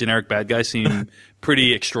like a generic bad guy seem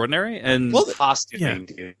pretty extraordinary. And the costuming,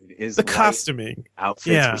 dude, is the costuming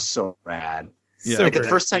outfits were so rad. Yeah. Like the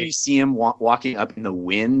first time you see him walking up in the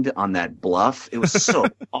wind on that bluff, it was so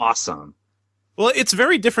awesome. Well, it's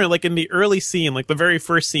very different. Like in the early scene, like the very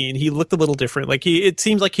first scene, he looked a little different. Like it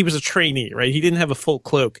seems like he was a trainee, right? He didn't have a full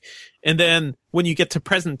cloak. And then when you get to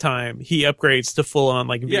present time, he upgrades to full on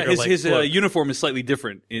like Vader. Yeah, his uniform is slightly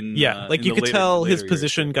different you could tell his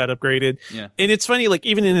position got upgraded. Yeah. And it's funny, like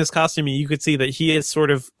even in his costuming, you could see that he is sort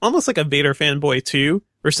of almost like a Vader fanboy too,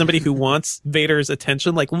 or somebody who wants Vader's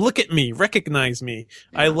attention. Like, look at me, recognize me.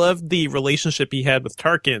 Yeah. I love the relationship he had with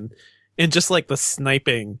Tarkin, and just like the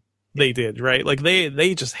sniping they did, right? Like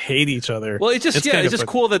they just hate each other. Well, it's just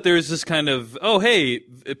cool that there's this kind of,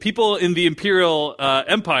 people in the Imperial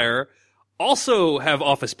Empire also have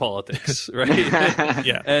office politics, right?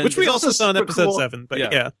 Yeah, which we also saw in episode 7. But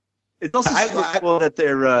yeah. It's also super cool that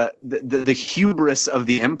they're the hubris of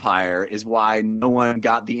the Empire is why no one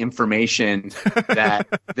got the information that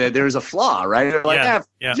there's a flaw, right? They're like,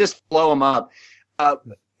 just blow them up.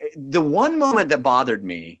 The one moment that bothered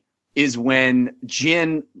me is when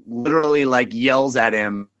Jin literally like yells at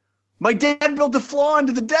him, "My dad built a flaw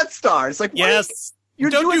into the Death Star." It's like, yes, you're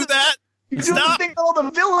don't doing do that. You're doing the thing all the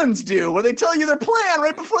villains do, where they tell you their plan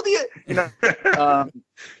right before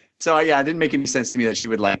So yeah, it didn't make any sense to me that she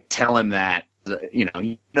would like tell him that,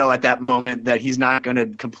 at that moment that he's not going to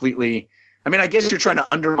completely. I mean, I guess you're trying to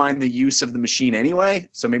undermine the use of the machine anyway,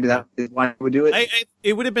 so maybe that is why he would do it.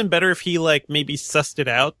 It would have been better if he like maybe sussed it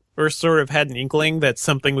out or sort of had an inkling that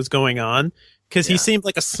something was going on, because he seemed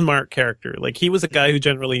like a smart character. Like he was a guy who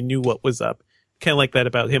generally knew what was up. Kind of like that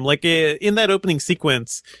about him. Like in that opening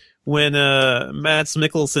sequence, when Mads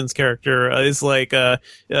Mikkelsen's character is like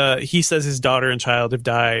he says his daughter and child have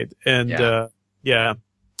died, and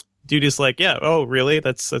dude is like, oh really,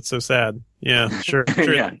 that's so sad. Sure.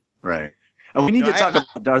 Yeah, right. Oh, we need to talk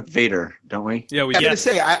about Darth Vader, don't we? Yeah, we. I'm gonna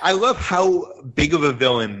say I love how big of a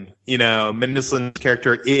villain Mendelsohn's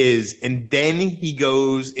character is, and then he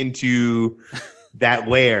goes into that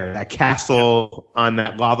lair, that castle on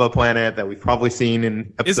that lava planet that we've probably seen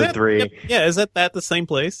in episode 3. Yeah, is that the same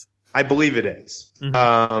place? I believe it is.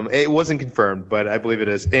 Mm-hmm. It wasn't confirmed, but I believe it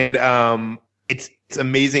is. And it's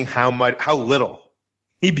amazing how little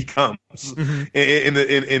he becomes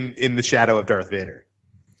in the shadow of Darth Vader.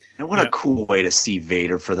 And what a cool way to see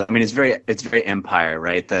Vader for the. I mean, it's very Empire,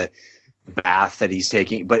 right? The bath that he's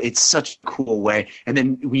taking, but it's such a cool way. And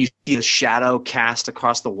then when you see the shadow cast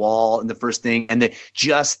across the wall in the first thing, and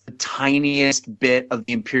just the tiniest bit of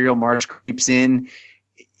the Imperial March creeps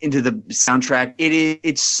into the soundtrack,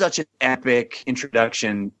 it's such an epic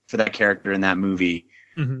introduction for that character in that movie.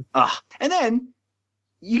 Mm-hmm. And then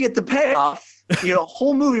you get the payoff, a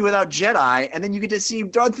whole movie without Jedi, and then you get to see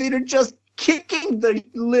Darth Vader just kicking the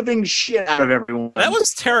living shit out of everyone. That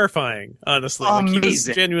was terrifying, honestly. Like, he was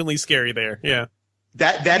genuinely scary there. Yeah.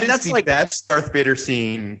 That's the best Darth Vader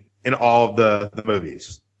scene in all of the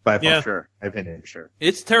movies. By far, sure. My opinion, sure.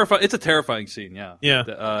 It's terrifying. It's a terrifying scene. Yeah.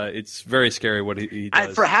 Yeah. It's very scary what he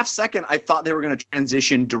does. For a half second, I thought they were going to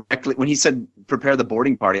transition directly when he said "prepare the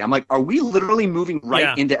boarding party." I'm like, are we literally moving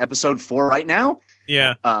right into episode 4 right now?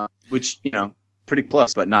 Yeah. Which pretty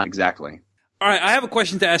close, but not exactly. All right, I have a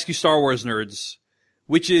question to ask you, Star Wars nerds,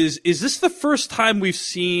 which is this the first time we've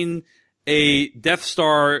seen a Death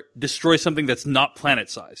Star destroy something that's not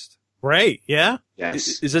planet-sized? Right, yeah.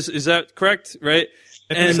 Yes. Is that correct? Right?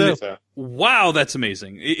 I think so. Wow, that's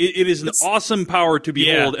amazing. It is an awesome power to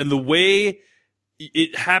behold, and the way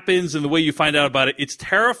it happens and the way you find out about it, it's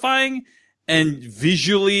terrifying and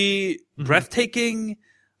visually breathtaking.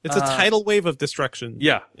 It's a tidal wave of destruction.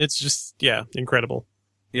 Yeah. It's just, incredible.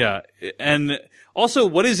 Yeah, and also,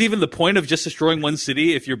 what is even the point of just destroying one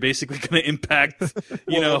city if you're basically going to impact,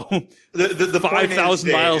 the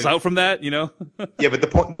 5,000 miles out from that, Yeah, but the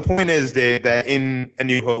point is, Dave, that in A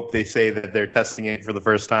New Hope, they say that they're testing it for the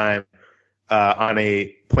first time on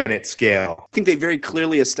a planet scale. I think they very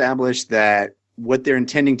clearly established that what they're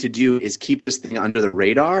intending to do is keep this thing under the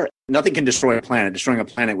radar. Nothing can destroy a planet. Destroying a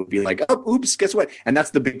planet would be like, oh, oops, guess what? And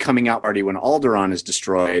that's the big coming out party when Alderaan is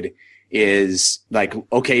destroyed. Is like,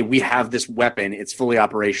 okay, we have this weapon. It's fully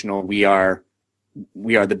operational. We are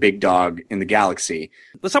the big dog in the galaxy.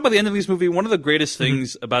 Let's talk about the end of this movie. One of the greatest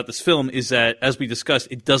things about this film is that, as we discussed,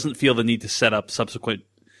 it doesn't feel the need to set up subsequent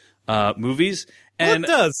movies. And it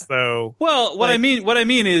does, though. Well, what I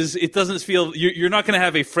mean is, it doesn't feel you're not going to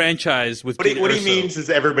have a franchise with. What he means is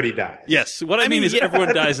everybody dies. Yes, what I mean is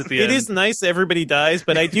everyone dies at the end. It is nice everybody dies,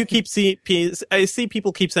 but I do I see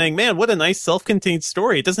people keep saying, "Man, what a nice self-contained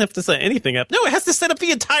story. It doesn't have to set anything up." No, it has to set up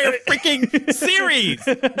the entire freaking series.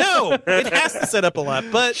 No, it has to set up a lot.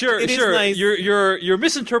 But sure. Is nice. You're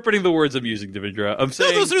misinterpreting the words I'm using, Devindra. I'm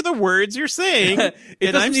saying those are the words you're saying.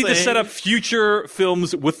 It doesn't need to set up future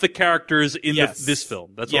films with the characters in this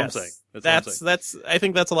film. That's what I'm saying. That's I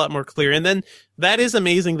think that's a lot more clear. And then that is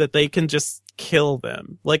amazing that they can just kill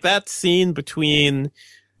them. Like that scene between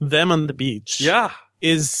them on the beach. Yeah.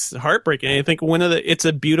 Is heartbreaking. I think it's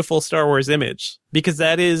a beautiful Star Wars image because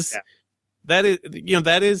it's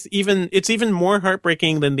even more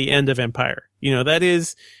heartbreaking than the end of Empire.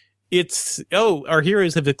 Our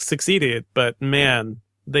heroes have succeeded, but man,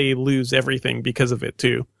 they lose everything because of it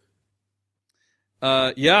too.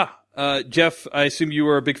 Jeff, I assume you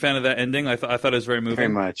were a big fan of that ending. I thought it was very moving. Very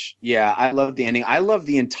much. Yeah, I love the ending. I love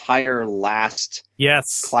the entire last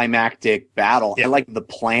climactic battle. Yeah. I like the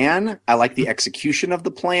plan. I like the execution of the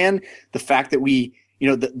plan. The fact that we,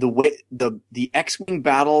 the way the X-Wing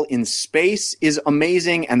battle in space is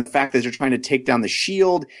amazing, and the fact that they're trying to take down the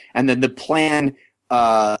shield, and then the plan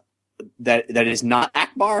that is not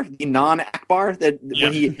Akbar, the non-Akbar,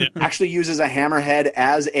 when he actually uses a hammerhead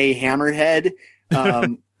as a hammerhead.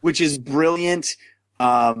 Which is brilliant.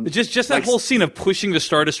 Just that whole scene of pushing the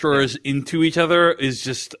Star Destroyers into each other is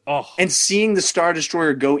just and seeing the Star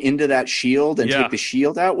Destroyer go into that shield and take the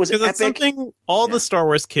shield out was epic. That's something all the Star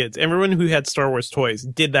Wars kids, everyone who had Star Wars toys,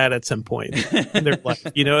 did that at some point in their life.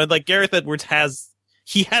 And like Gareth Edwards has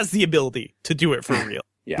the ability to do it for real.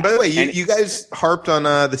 Yeah. By the way, you guys harped on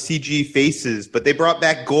the CG faces, but they brought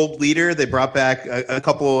back Gold Leader. They brought back a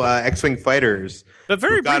couple X-Wing fighters. But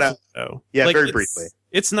very briefly, though. Yeah, like, very briefly.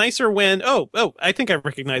 It's nicer when, I think I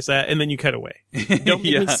recognize that, and then you cut away. Don't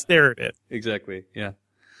even stare at it. Exactly, yeah.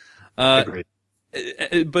 But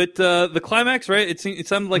the climax, right? It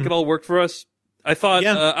sounded like it all worked for us. I thought,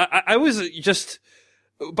 I was just...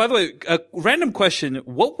 By the way, a random question.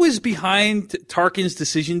 What was behind Tarkin's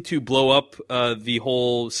decision to blow up the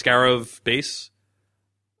whole Scarab base?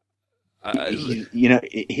 I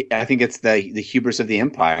think it's the hubris of the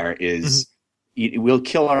Empire is... We'll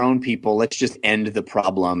kill our own people. Let's just end the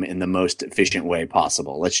problem in the most efficient way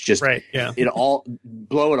possible. Let's just blow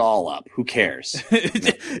it all up. Who cares?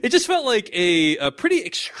 It just felt like a pretty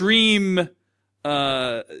extreme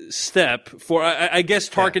step for. I guess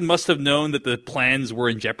Tarkin must have known that the plans were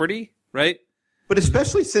in jeopardy, right? But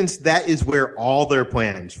especially since that is where all their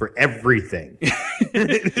plans for everything. You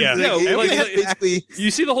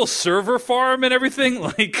see the whole server farm and everything,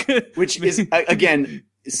 which is again.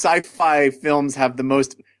 Sci-fi films have the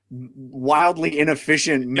most wildly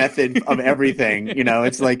inefficient method of everything.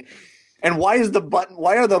 It's like, and why are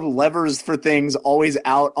the levers for things always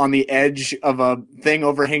out on the edge of a thing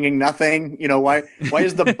overhanging nothing? Why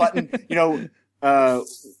is the button,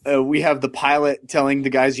 we have the pilot telling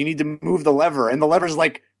the guys, you need to move the lever, and the lever's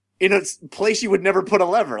like in a place you would never put a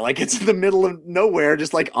lever. Like it's in the middle of nowhere,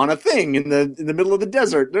 just like on a thing in the middle of the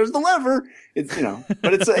desert. There's the lever. It's,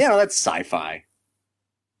 but it's, that's sci-fi.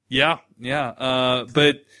 Yeah.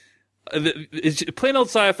 But it's plain old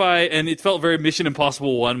sci-fi, and it felt very Mission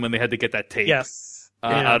Impossible 1 when they had to get that tape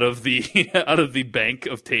out of the bank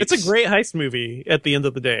of tapes. It's a great heist movie at the end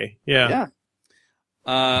of the day. Yeah.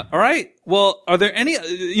 All right. Well, are there any,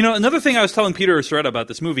 another thing I was telling Peter Estrada about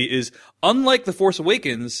this movie is, unlike The Force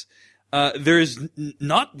Awakens, there's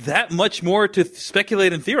not that much more to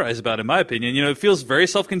speculate and theorize about, in my opinion. It feels very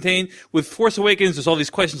self-contained. With Force Awakens, there's all these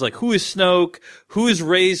questions like, who is Snoke? Who is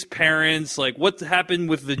Rey's parents? Like, what happened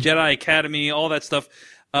with the Jedi Academy? All that stuff.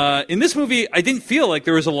 In this movie, I didn't feel like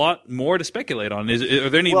there was a lot more to speculate on. Are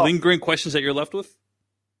there any lingering questions that you're left with?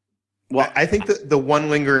 Well, I think the one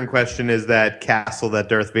lingering question is that castle that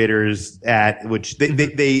Darth Vader's at, which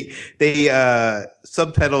they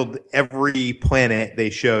subtitled every planet they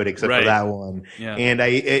showed except for that one. Yeah.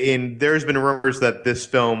 And there's been rumors that this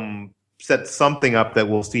film sets something up that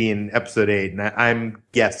we'll see in Episode 8, and I'm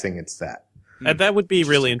guessing it's that. That would be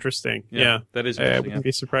really interesting. Yeah. That is interesting. I wouldn't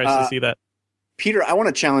be surprised to see that. Peter, I want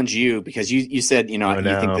to challenge you because you said, you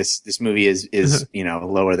think this movie is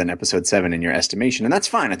lower than Episode 7 in your estimation, and that's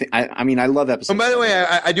fine. I love Episode 7. By the way,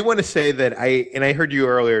 I do want to say that I heard you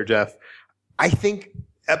earlier, Jeff. I think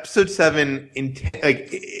Episode 7,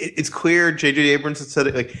 it's clear J.J. Abrams had said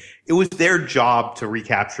it, it was their job to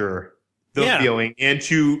recapture the feeling and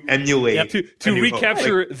to emulate to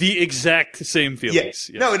recapture the exact same feelings.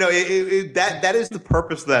 Yeah. No, that is the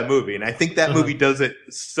purpose of that movie, and I think that movie does it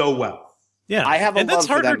so well. Yeah, I have, and that's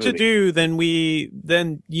harder to do than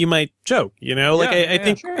you might joke. I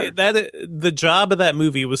think that the job of that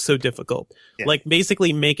movie was so difficult,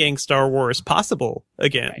 basically making Star Wars possible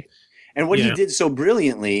again. Right. And what he did so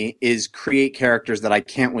brilliantly is create characters that I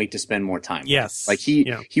can't wait to spend more time with. Yes,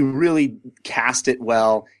 he really cast it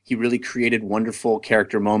well. He really created wonderful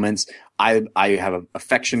character moments. I have an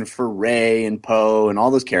affection for Rey and Poe and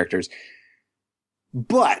all those characters.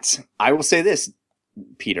 But I will say this,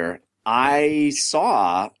 Peter. I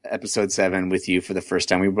saw Episode 7 with you for the first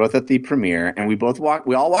time. We were both at the premiere, and we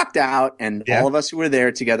all walked out, and all of us who were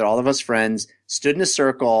there together, all of us friends, stood in a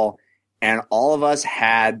circle, and all of us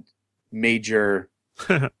had major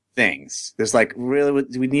things. There's really,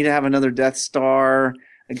 do we need to have another Death Star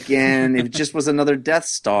again? It just was another Death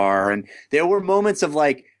Star. And there were moments of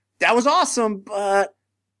that was awesome, but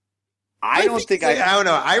I don't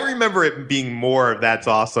know. I remember it being more of "That's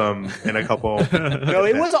awesome" in a couple. No,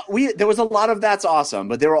 it was. There was a lot of "That's awesome,"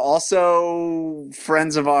 but there were also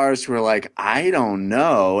friends of ours who were like, "I don't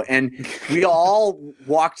know," and we all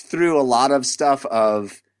walked through a lot of stuff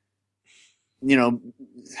of,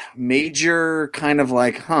 major kind of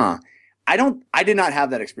I did not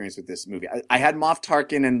have that experience with this movie. I had Moff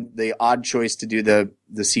Tarkin and the odd choice to do the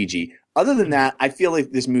CG. Other than that, I feel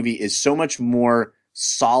like this movie is so much more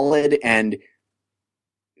solid, and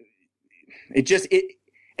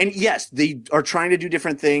And yes, they are trying to do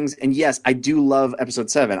different things. And yes, I do love episode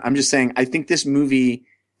 7. I'm just saying, I think this movie,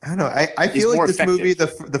 I don't know. I feel like this effective. movie,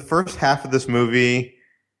 the first half of this movie,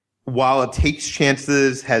 while it takes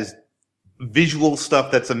chances, has visual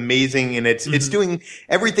stuff that's amazing, and it's doing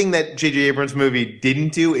everything that J.J. Abrams' movie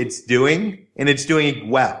didn't do. It's doing, and it's doing it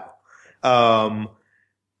well.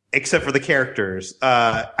 Except for the characters.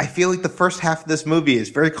 I feel like the first half of this movie is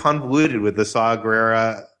very convoluted with the Saw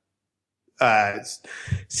Gerrera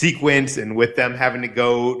sequence, and with them having to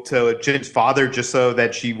go to Jen's father just so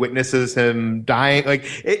that she witnesses him dying. Like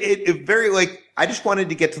it very like, I just wanted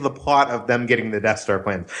to get to the plot of them getting the Death Star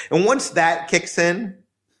plans. And once that kicks in,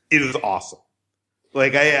 it was awesome.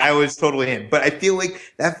 Like I was totally in. But I feel like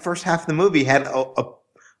that first half of the movie had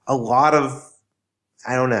a lot of,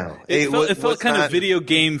 I don't know. It felt kind of video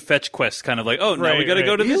game fetch quest, kind of like, oh, now we got to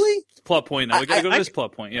go to this plot point. Now we got to go to this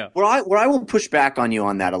plot point. Yeah. Where I will push back on you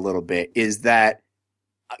on that a little bit is that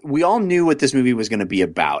we all knew what this movie was going to be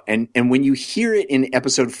about. And when you hear it in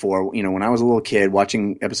episode 4, you know, when I was a little kid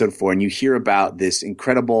watching episode 4 and you hear about this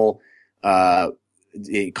incredible,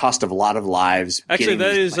 it cost of a lot of lives. Actually,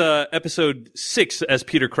 that is episode 6, as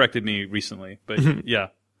Peter corrected me recently. But yeah.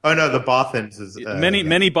 Oh no, the Bothans is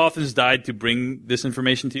many Bothans died to bring this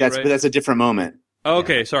information to you. But that's a different moment. Oh,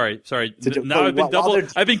 okay, yeah. Sorry. Now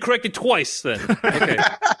I've been corrected twice. Then okay.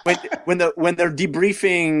 when they're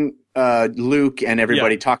debriefing Luke and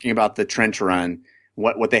everybody talking about the trench run,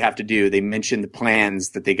 what they have to do, they mention the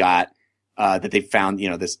plans that they got, that they found. You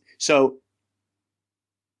know this. So,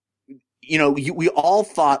 you know, we all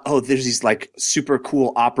thought, oh, there's these like super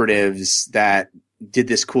cool operatives that did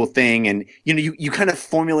this cool thing, and you know, you kind of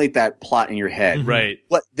formulate that plot in your head. Right.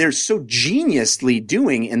 What they're so geniusly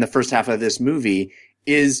doing in the first half of this movie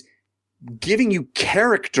is giving you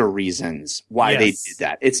character reasons why they did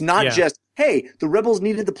that. It's not just, hey, the rebels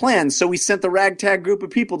needed the plans, so we sent the ragtag group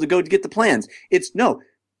of people to go to get the plans. It's no,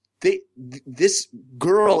 this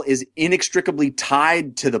girl is inextricably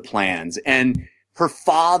tied to the plans, and her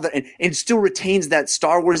father, and still retains that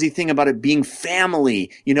Star Warsy thing about it being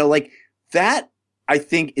family. You know, like that, I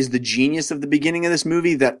think, is the genius of the beginning of this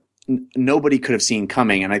movie that nobody could have seen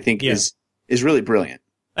coming, and I think is really brilliant.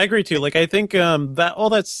 I agree too. Like, I think that all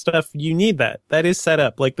that stuff, you need that. That is set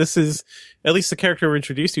up. Like, this is, at least the character we're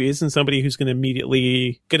introduced to isn't somebody who's going to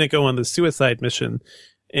immediately going to go on the suicide mission.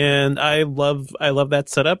 And I love that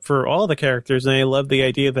setup for all the characters, and I love the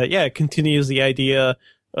idea that it continues the idea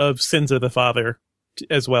of sins of the father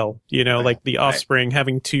as well. You know, like the offspring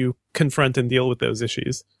having to confront and deal with those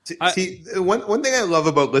issues. See, one thing I love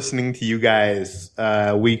about listening to you guys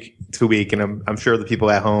week to week, and I'm sure the people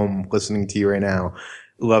at home listening to you right now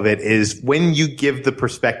love it, is when you give the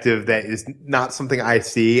perspective that is not something I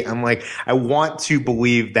see, I'm like, I want to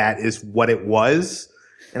believe that is what it was.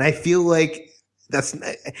 And I feel like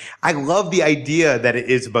I love the idea that it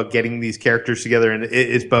is about getting these characters together, and it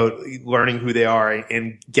is about learning who they are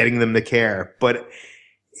and getting them to care. But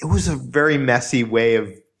it was a very messy way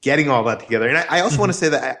of getting all that together. And I also want to say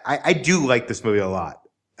that I do like this movie a lot.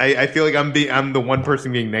 I feel like I'm the one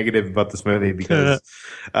person being negative about this movie because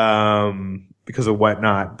of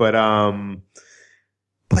whatnot. But I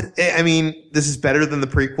mean, this is better than the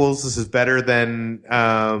prequels. This is better than,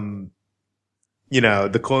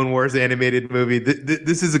 the Clone Wars animated movie.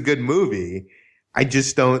 This is a good movie. I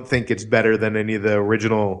just don't think it's better than any of the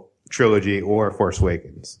original trilogy or Force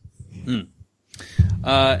Awakens.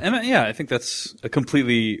 I think that's a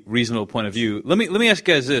completely reasonable point of view. Let me ask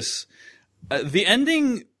you guys this. The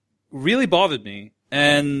ending really bothered me,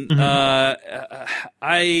 and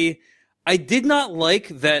I did not like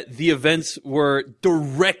that the events were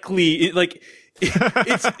directly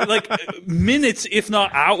it's like minutes, if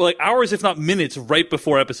not hours, if not minutes, right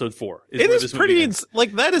before episode 4. It is pretty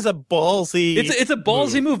like that is a ballsy. It's a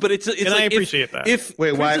ballsy move, but it's and like, I appreciate that.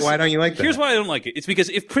 Why don't you like that? Here's why I don't like it. It's because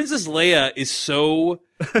if Princess Leia is so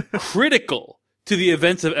critical to the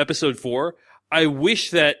events of episode 4, I wish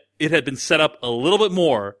that it had been set up a little bit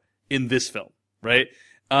more in this film, right?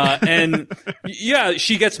 And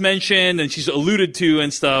she gets mentioned and she's alluded to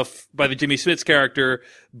and stuff by the Jimmy Smits character,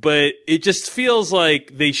 but it just feels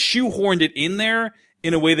like they shoehorned it in there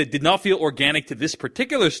in a way that did not feel organic to this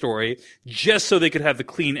particular story, just so they could have the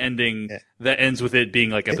clean ending that ends with it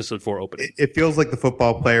being like episode 4 opening. It feels like the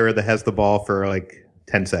football player that has the ball for like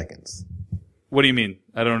 10 seconds. What do you mean?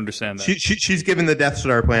 I don't understand that. She's given the Death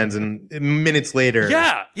Star plans, and minutes later.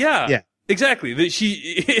 Yeah. Exactly.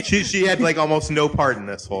 She had like almost no part in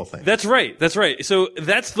this whole thing. That's right. So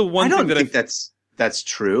that's the one thing that I think that's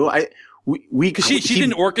true. She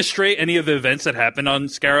didn't orchestrate any of the events that happened on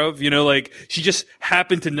Scarab. You know, like she just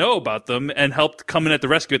happened to know about them and helped come in at the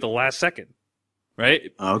rescue at the last second.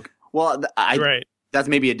 right? Okay. Well, that's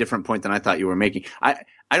maybe a different point than I thought you were making. I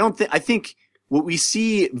think what we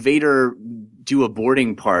see Vader do a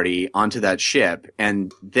boarding party onto that ship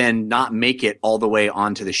and then not make it all the way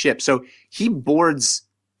onto the ship. So he boards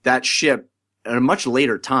that ship at a much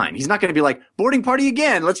later time. He's not going to be like, boarding party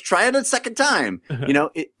again. Let's try it a second time. You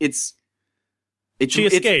know, she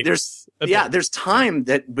escapes. There's time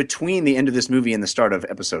that between the end of this movie and the start of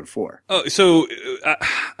episode 4. Oh, so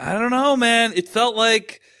I don't know, man. It felt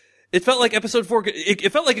like episode 4.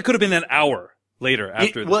 It felt like it could have been an hour later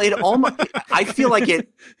after. It almost. I feel like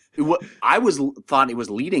it. Thought it was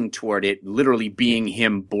leading toward it literally being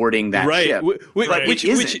him boarding that ship, but it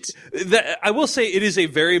isn't. I will say it is a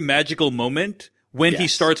very magical moment when he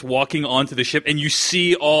starts walking onto the ship and you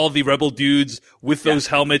see all the rebel dudes with those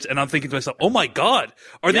helmets, and I'm thinking to myself, oh my God,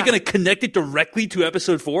 are they going to connect it directly to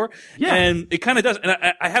episode 4? Yeah. And it kind of does. And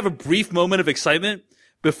I have a brief moment of excitement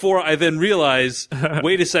before I then realize,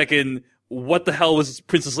 wait a second, what the hell was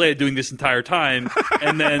Princess Leia doing this entire time?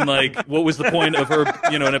 And then, like, what was the point of her,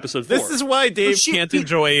 in episode 4? This is why Dave can't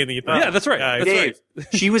enjoy anything. Yeah, that's right. Dave,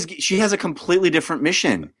 she has a completely different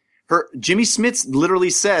mission. Jimmy Smits literally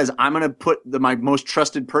says, I'm going to put my most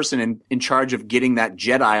trusted person in charge of getting that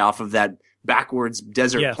Jedi off of that backwards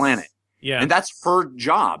desert planet. Yeah. And that's her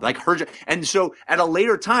job, and so at a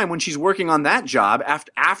later time when she's working on that job,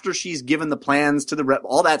 after she's given the plans to the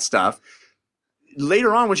all that stuff,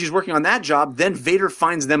 later on when she's working on that job, then Vader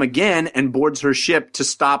finds them again and boards her ship to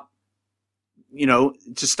stop, because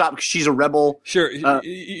she's a rebel. Sure.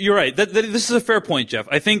 You're right. This is a fair point, Jeff.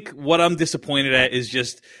 I think what I'm disappointed at is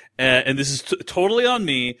just, and this is totally on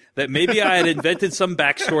me, that maybe I had invented some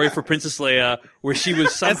backstory for Princess Leia where she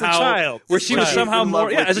was somehow, where she was somehow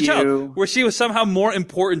more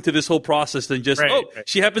important to this whole process than just,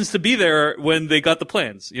 she happens to be there when they got the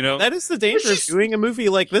plans, That is the danger of doing a movie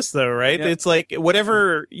like this, though, right? Yeah. It's like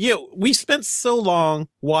whatever, we spent so long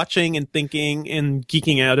watching and thinking and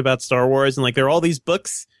geeking out about Star Wars, and like there are all these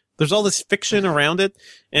books, there's all this fiction around it,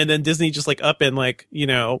 and then Disney just like up and like,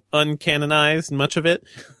 uncanonized much of it.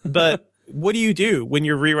 But what do you do when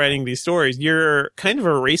you're rewriting these stories? You're kind of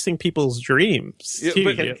erasing people's dreams.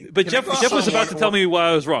 Yeah, but Jeff was about to tell me why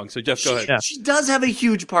I was wrong. So Jeff, go ahead. Yeah. She does have a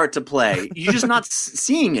huge part to play. You're just not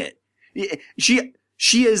seeing it.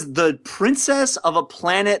 She is the princess of a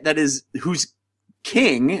planet whose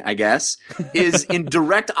king, I guess, is in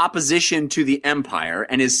direct opposition to the Empire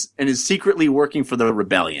and is secretly working for the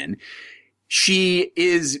rebellion. She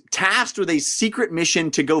is tasked with a secret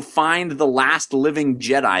mission to go find the last living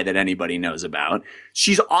Jedi that anybody knows about.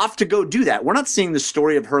 She's off to go do that. We're not seeing the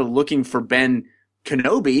story of her looking for Ben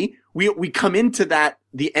Kenobi. We come into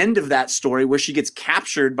the end of that story where she gets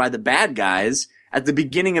captured by the bad guys at the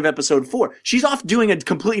beginning of episode 4. She's off doing a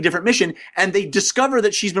completely different mission, and they discover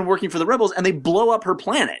that she's been working for the rebels, and they blow up her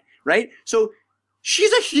planet, right? So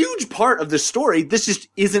she's a huge part of the story. This just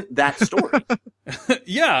isn't that story.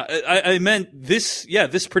 Yeah, I meant this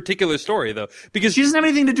particular story, though, because she doesn't have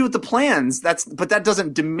anything to do with the plans. But that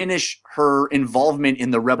doesn't diminish her involvement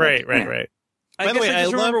in the rebel plan. Right. I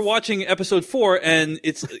just remember watching episode 4, and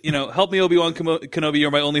it's, help me, Obi-Wan Kenobi,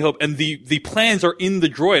 you're my only hope. And the plans are in the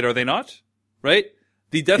droid, are they not? Right?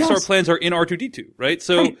 The Death Star plans are in R2-D2, right?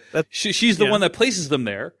 So she's the one that places them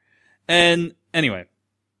there. And anyway,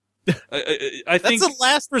 I think that's a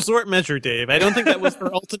last resort measure, Dave. I don't think that was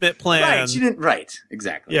her ultimate plan. Right? She didn't. Right?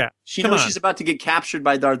 Exactly. Yeah. She knows she's about to get captured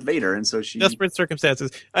by Darth Vader, and so she desperate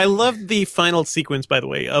circumstances. I love the final sequence, by the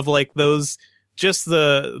way, of like those. Just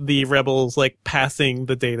the rebels like passing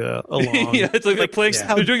the data along. Yeah, it's like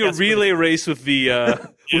they're doing a relay race with the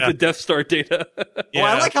with the Death Star data. Yeah.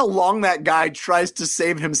 Well, I like how long that guy tries to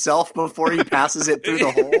save himself before he passes it through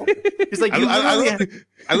the hole. He's like,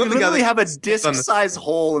 I literally have a disc-sized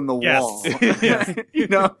hole in the wall.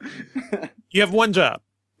 You have one job.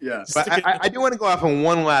 Yeah, but I do want to go off on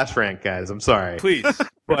one last rant, guys. I'm sorry. Please.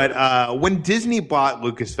 But when Disney bought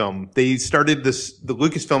Lucasfilm, they started the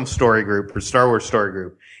Lucasfilm Story Group, or Star Wars Story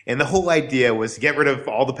Group. And the whole idea was to get rid of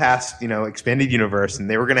all the past, expanded universe. And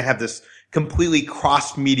they were going to have this completely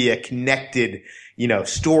cross-media connected,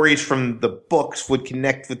 stories from the books would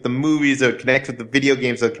connect with the movies, that would connect with the video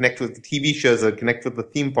games, that would connect with the TV shows, that would connect with the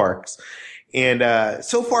theme parks. And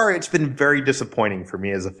so far, it's been very disappointing for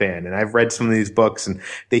me as a fan. And I've read some of these books, and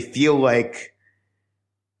they feel like,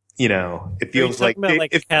 it feels like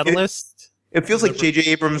Catalyst. It feels like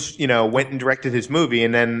J.J. Abrams, went and directed his movie,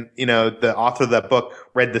 and then, the author of that book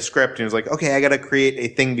read the script and was like, okay, I got to create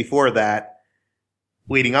a thing before that,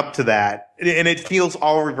 leading up to that. And it feels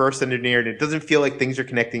all reverse engineered. It doesn't feel like things are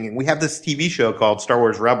connecting. And we have this TV show called Star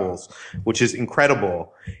Wars Rebels, which is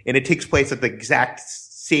incredible. And it takes place at the exact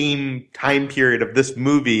same time period of this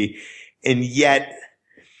movie, and yet,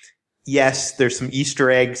 yes, there's some Easter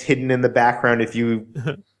eggs hidden in the background if you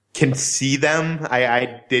can see them.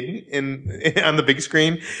 I didn't on the big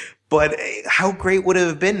screen, but how great would it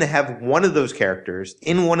have been to have one of those characters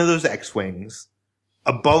in one of those X-Wings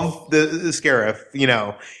above the Scarif,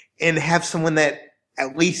 and have someone that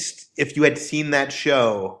at least if you had seen that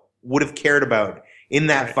show would have cared about in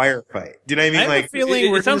that firefight. Do you know what I mean? I have a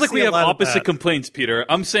feeling it sounds like we have opposite complaints, Peter.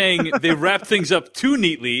 I'm saying they wrapped things up too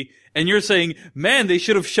neatly, and you're saying, man, they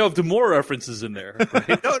should have shoved more references in there.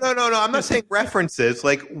 Right? No. I'm not saying references.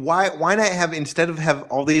 Like, why not have, instead of have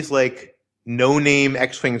all these like no-name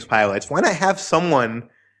X-Wings pilots, why not have someone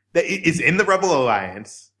that is in the Rebel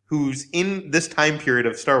Alliance who's in this time period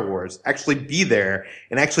of Star Wars actually be there,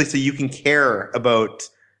 and actually so you can care about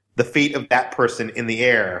the fate of that person in the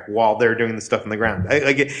air while they're doing the stuff on the ground.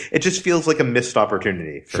 It just feels like a missed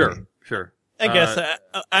opportunity. For me. Sure. I guess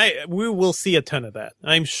we will see a ton of that.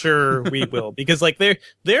 I'm sure we will, because like they're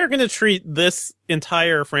going to treat this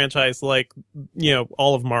entire franchise like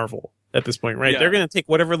all of Marvel at this point, right? Yeah. They're going to take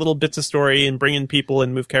whatever little bits of story and bring in people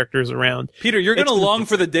and move characters around. Peter, you're going to long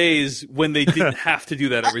for the days when they didn't have to do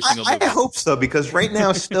that every single movie. I hope so, because right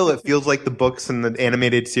now still it feels like the books and the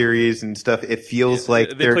animated series and stuff, it feels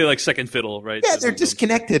like they play like second fiddle, right? Yeah, they're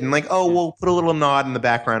disconnected and like, we'll put a little nod in the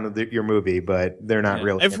background of your movie, but they're not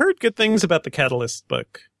really. I've heard good things about the Catalyst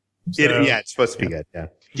book. So. It's supposed to be good, yeah.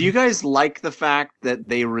 Do you guys like the fact that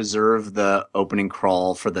they reserve the opening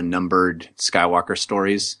crawl for the numbered Skywalker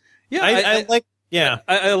stories? Yeah, I like. Yeah,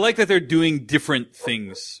 I like that they're doing different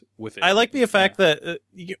things with it. I like the fact that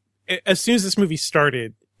as soon as this movie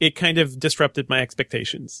started, it kind of disrupted my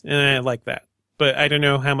expectations, and I like that. But I don't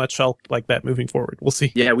know how much I'll like that moving forward. We'll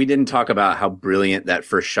see. Yeah, we didn't talk about how brilliant that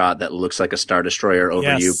first shot that looks like a Star Destroyer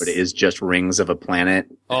over you, but it is just rings of a planet.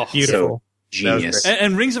 Oh, beautiful. So genius.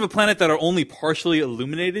 And rings of a planet that are only partially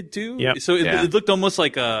illuminated too. Yeah. So it looked almost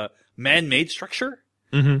like a man-made structure.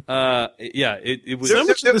 Mm-hmm. It was. So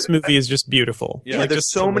much of this movie is just beautiful. Yeah,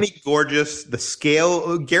 there's so many gorgeous. The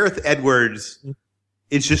scale, Gareth Edwards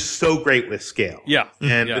is just so great with scale. Yeah,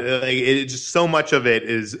 and it's just so much of it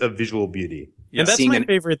is a visual beauty. Yeah. And that's my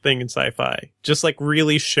favorite thing in sci-fi. Just like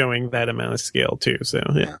really showing that amount of scale too. So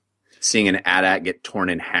yeah. Seeing an AT-AT get torn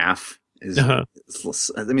in half is. I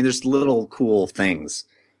mean, there's little cool things.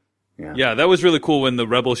 Yeah, that was really cool when the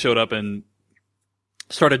Rebels showed up and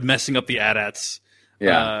started messing up the AT-ATs.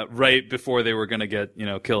 Right before they were going to get,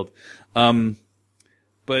 killed.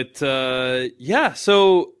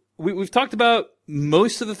 So we've talked about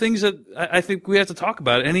most of the things that I think we have to talk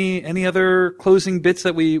about. Any other closing bits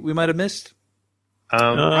that we might have missed?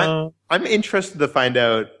 I'm interested to find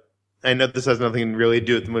out. I know this has nothing really to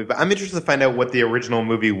do with the movie, but I'm interested to find out what the original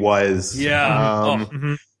movie was. Yeah.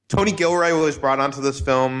 Tony Gilroy was brought onto this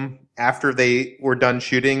film after they were done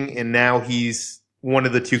shooting, and now he's one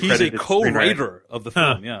of the two credited. He's a co-writer of the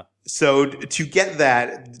film, yeah. So to get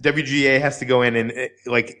that, WGA has to go in and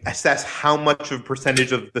assess how much of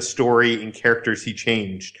percentage of the story and characters he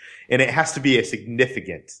changed, and it has to be a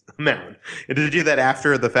significant amount. And to do that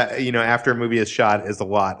after after a movie is shot is a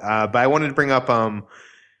lot. But I wanted to bring up,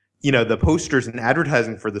 the posters and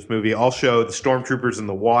advertising for this movie all show the stormtroopers in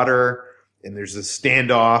the water, and there's a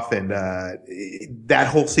standoff, and that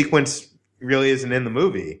whole sequence really isn't in the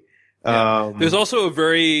movie. Yeah. There's also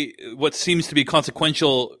a what seems to be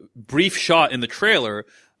consequential brief shot in the trailer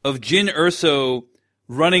of Jyn Erso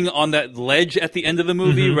running on that ledge at the end of the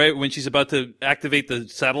movie, right? When she's about to activate the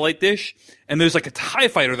satellite dish. And there's like a TIE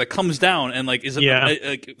fighter that comes down and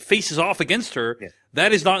faces off against her. Yeah.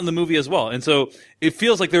 That is not in the movie as well. And so it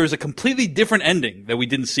feels like there is a completely different ending that we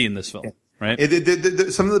didn't see in this film. Yeah. Right.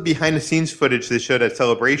 Some of the behind the scenes footage they showed at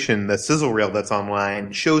Celebration, the sizzle reel that's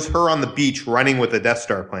online, shows her on the beach running with the Death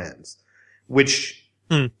Star plans, which,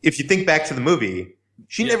 if you think back to the movie,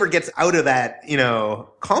 she never gets out of that,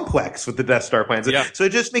 complex with the Death Star plans. Yeah. So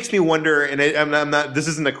it just makes me wonder, and I'm not, this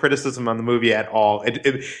isn't a criticism on the movie at all.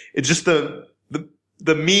 It's just the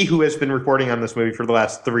me who has been reporting on this movie for the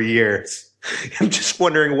last 3 years. I'm just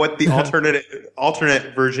wondering what the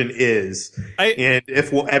alternate version is, and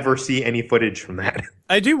if we'll ever see any footage from that.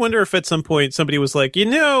 I do wonder if at some point somebody was like,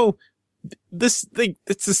 it's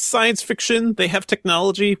a science fiction. They have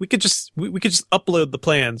technology. We could just upload the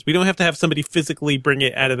plans. We don't have to have somebody physically bring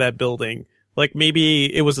it out of that building. Like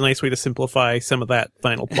maybe it was a nice way to simplify some of that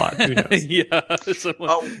final plot. Who knows?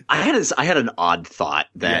 I had an odd thought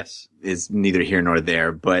that is neither here nor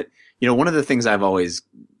there, but one of the things I've always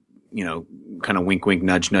kind of wink, wink,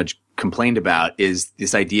 nudge, nudge complained about is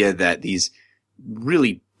this idea that these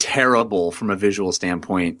really terrible from a visual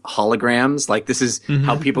standpoint holograms. Like this is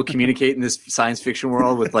how people communicate in this science fiction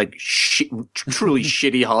world with like truly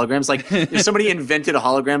shitty holograms. Like if somebody invented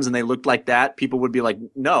holograms and they looked like that, people would be like,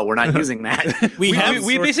 no, we're not using that. we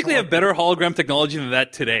basically have better hologram technology than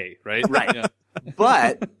that today, right? Right. Yeah.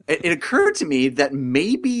 But it occurred to me that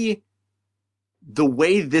maybe the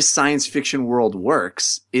way this science fiction world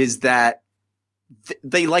works is that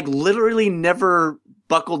they like literally never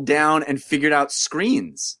buckled down and figured out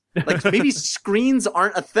screens. Like maybe screens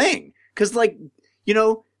aren't a thing. Cause like, you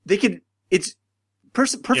know, it's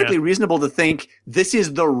perfectly reasonable to think this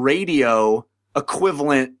is the radio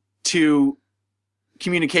equivalent to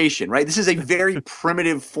communication, right? This is a very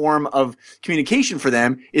primitive form of communication for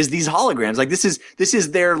them, is these holograms. Like this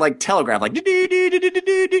is their like telegraph, like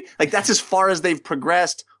like that's as far as they've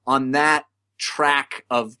progressed on that track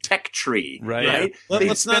of tech tree, right?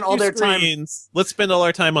 Let's spend all their time. Let's spend all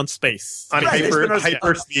our time on space, on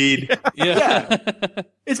hyper speed. Yeah.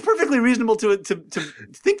 It's perfectly reasonable to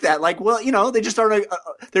think that, like, well, you know, they're just starting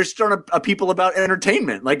a people about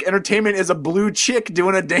entertainment. Like, entertainment is a blue chick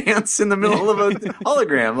doing a dance in the middle of a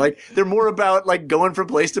hologram. Like, they're more about like going from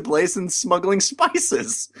place to place and smuggling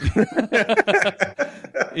spices.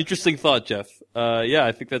 Interesting thought, Jeff. Yeah,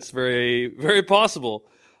 I think that's very, very possible.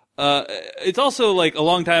 It's also like a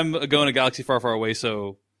long time ago in a galaxy far, far away,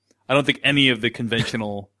 so I don't think any of the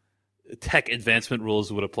conventional tech advancement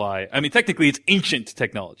rules would apply. I mean, technically, it's ancient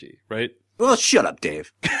technology, right? Well, shut up,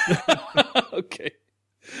 Dave. Okay.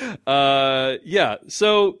 Yeah.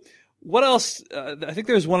 So, what else? I think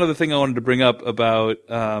there's one other thing I wanted to bring up about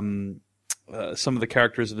some of the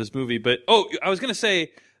characters of this movie. But I was going to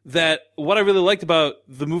say that what I really liked about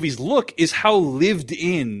the movie's look is how lived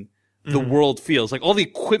in the world feels. Like all the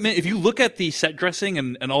equipment, if you look at the set dressing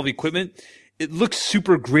and all the equipment, it looks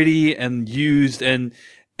super gritty and used, and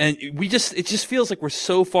it just feels like we're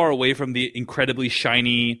so far away from the incredibly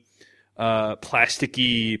shiny,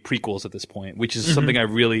 plasticky prequels at this point, which is something I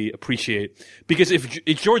really appreciate. Because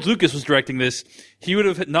if George Lucas was directing this, he would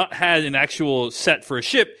have not had an actual set for a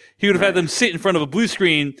ship. He would have had them sit in front of a blue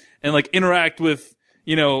screen and like interact with,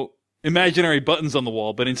 you know, imaginary buttons on the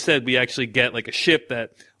wall, but instead we actually get like a ship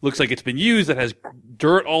that looks like it's been used, that has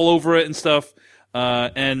dirt all over it and stuff.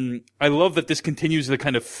 And I love that this continues the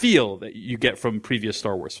kind of feel that you get from previous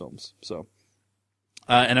Star Wars films. So,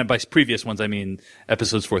 and by previous ones, I mean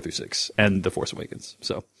episodes 4 through 6 and The Force Awakens.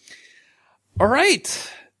 So, all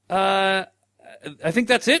right. I think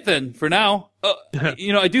that's it then for now.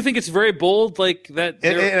 You know, I do think it's very bold, like that.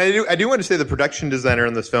 And I do want to say the production designer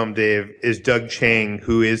on this film, Dave, is Doug Chiang,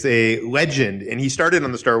 who is a legend, and he started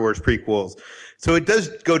on the Star Wars prequels. So it does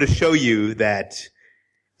go to show you that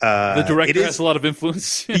the director has a lot of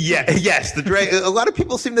influence. Yes. A lot of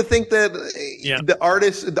people seem to think that the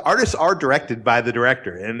artists are directed by the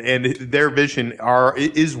director, and their vision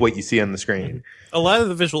is what you see on the screen. A lot of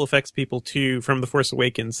the visual effects people too from The Force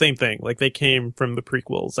Awakens, same thing. Like they came from the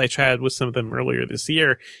prequels. I chatted with some of them earlier this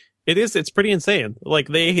year. It's pretty insane. Like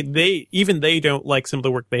they don't like some of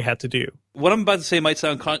the work they had to do. What I'm about to say might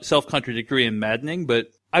sound self-contradictory and maddening, but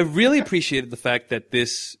I really appreciated the fact that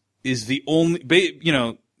this is the only, you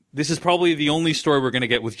know, this is probably the only story we're going to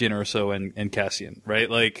get with Jyn Erso and Cassian, right?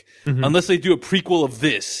 Like, unless they do a prequel of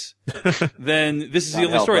this, then this is the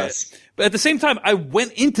only story. But at the same time, I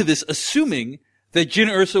went into this assuming that Jyn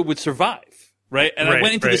Erso would survive, right? And I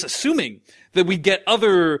went into this assuming that we'd get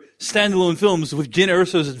other standalone films with Jyn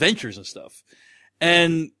Erso's adventures and stuff.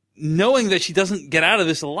 And knowing that she doesn't get out of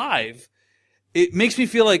this alive, it makes me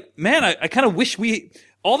feel like, man, I kind of wish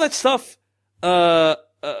all that stuff,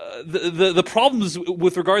 the problems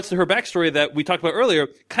with regards to her backstory that we talked about earlier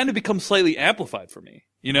kind of become slightly amplified for me,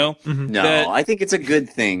 you know? No, I think it's a good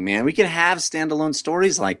thing, man. We can have standalone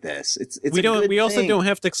stories like this. We also don't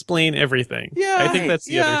have to explain everything. Yeah. I think that's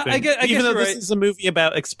the other thing. I guess even though this is a movie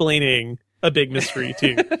about explaining a big mystery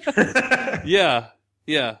too. Yeah.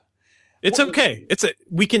 It's okay.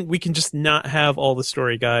 We can just not have all the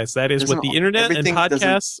story, guys. That is what the internet and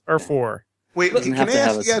podcasts are for. Wait, can I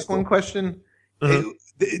ask you guys one question?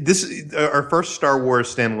 This is our first Star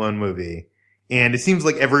Wars standalone movie, and it seems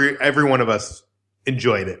like every one of us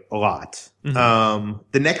enjoyed it a lot.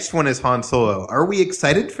 The next one is Han Solo. Are we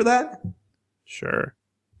excited for that? Sure.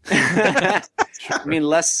 I mean,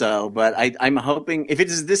 less so, but I'm hoping if it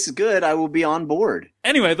is this good, I will be on board.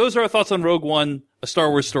 Anyway, those are our thoughts on Rogue One, a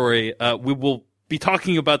Star Wars story. We will be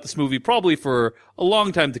talking about this movie probably for a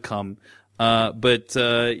long time to come.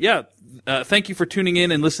 Thank you for tuning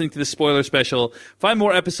in and listening to this spoiler special. Find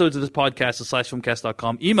more episodes of this podcast at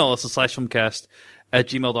 /filmcast.com. Email us at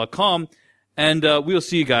 /filmcast@gmail.com. And we will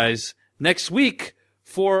see you guys next week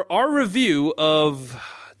for our review of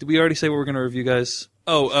Did we already say what we're going to review, guys?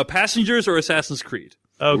 Oh, Passengers or Assassin's Creed?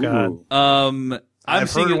 Oh, God.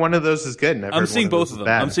 I've heard one of those is good. And I'm seeing both of them.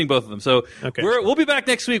 I'm seeing both of them. So we'll be back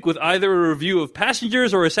next week with either a review of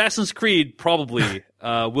Passengers or Assassin's Creed, probably.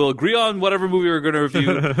 We'll agree on whatever movie we're going to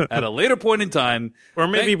review at a later point in time. Or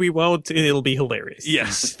maybe we won't, and it'll be hilarious.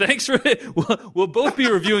 Yes. Thanks for it. We'll both be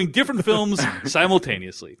reviewing different films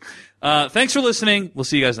simultaneously. Thanks for listening. We'll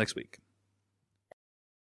see you guys next week.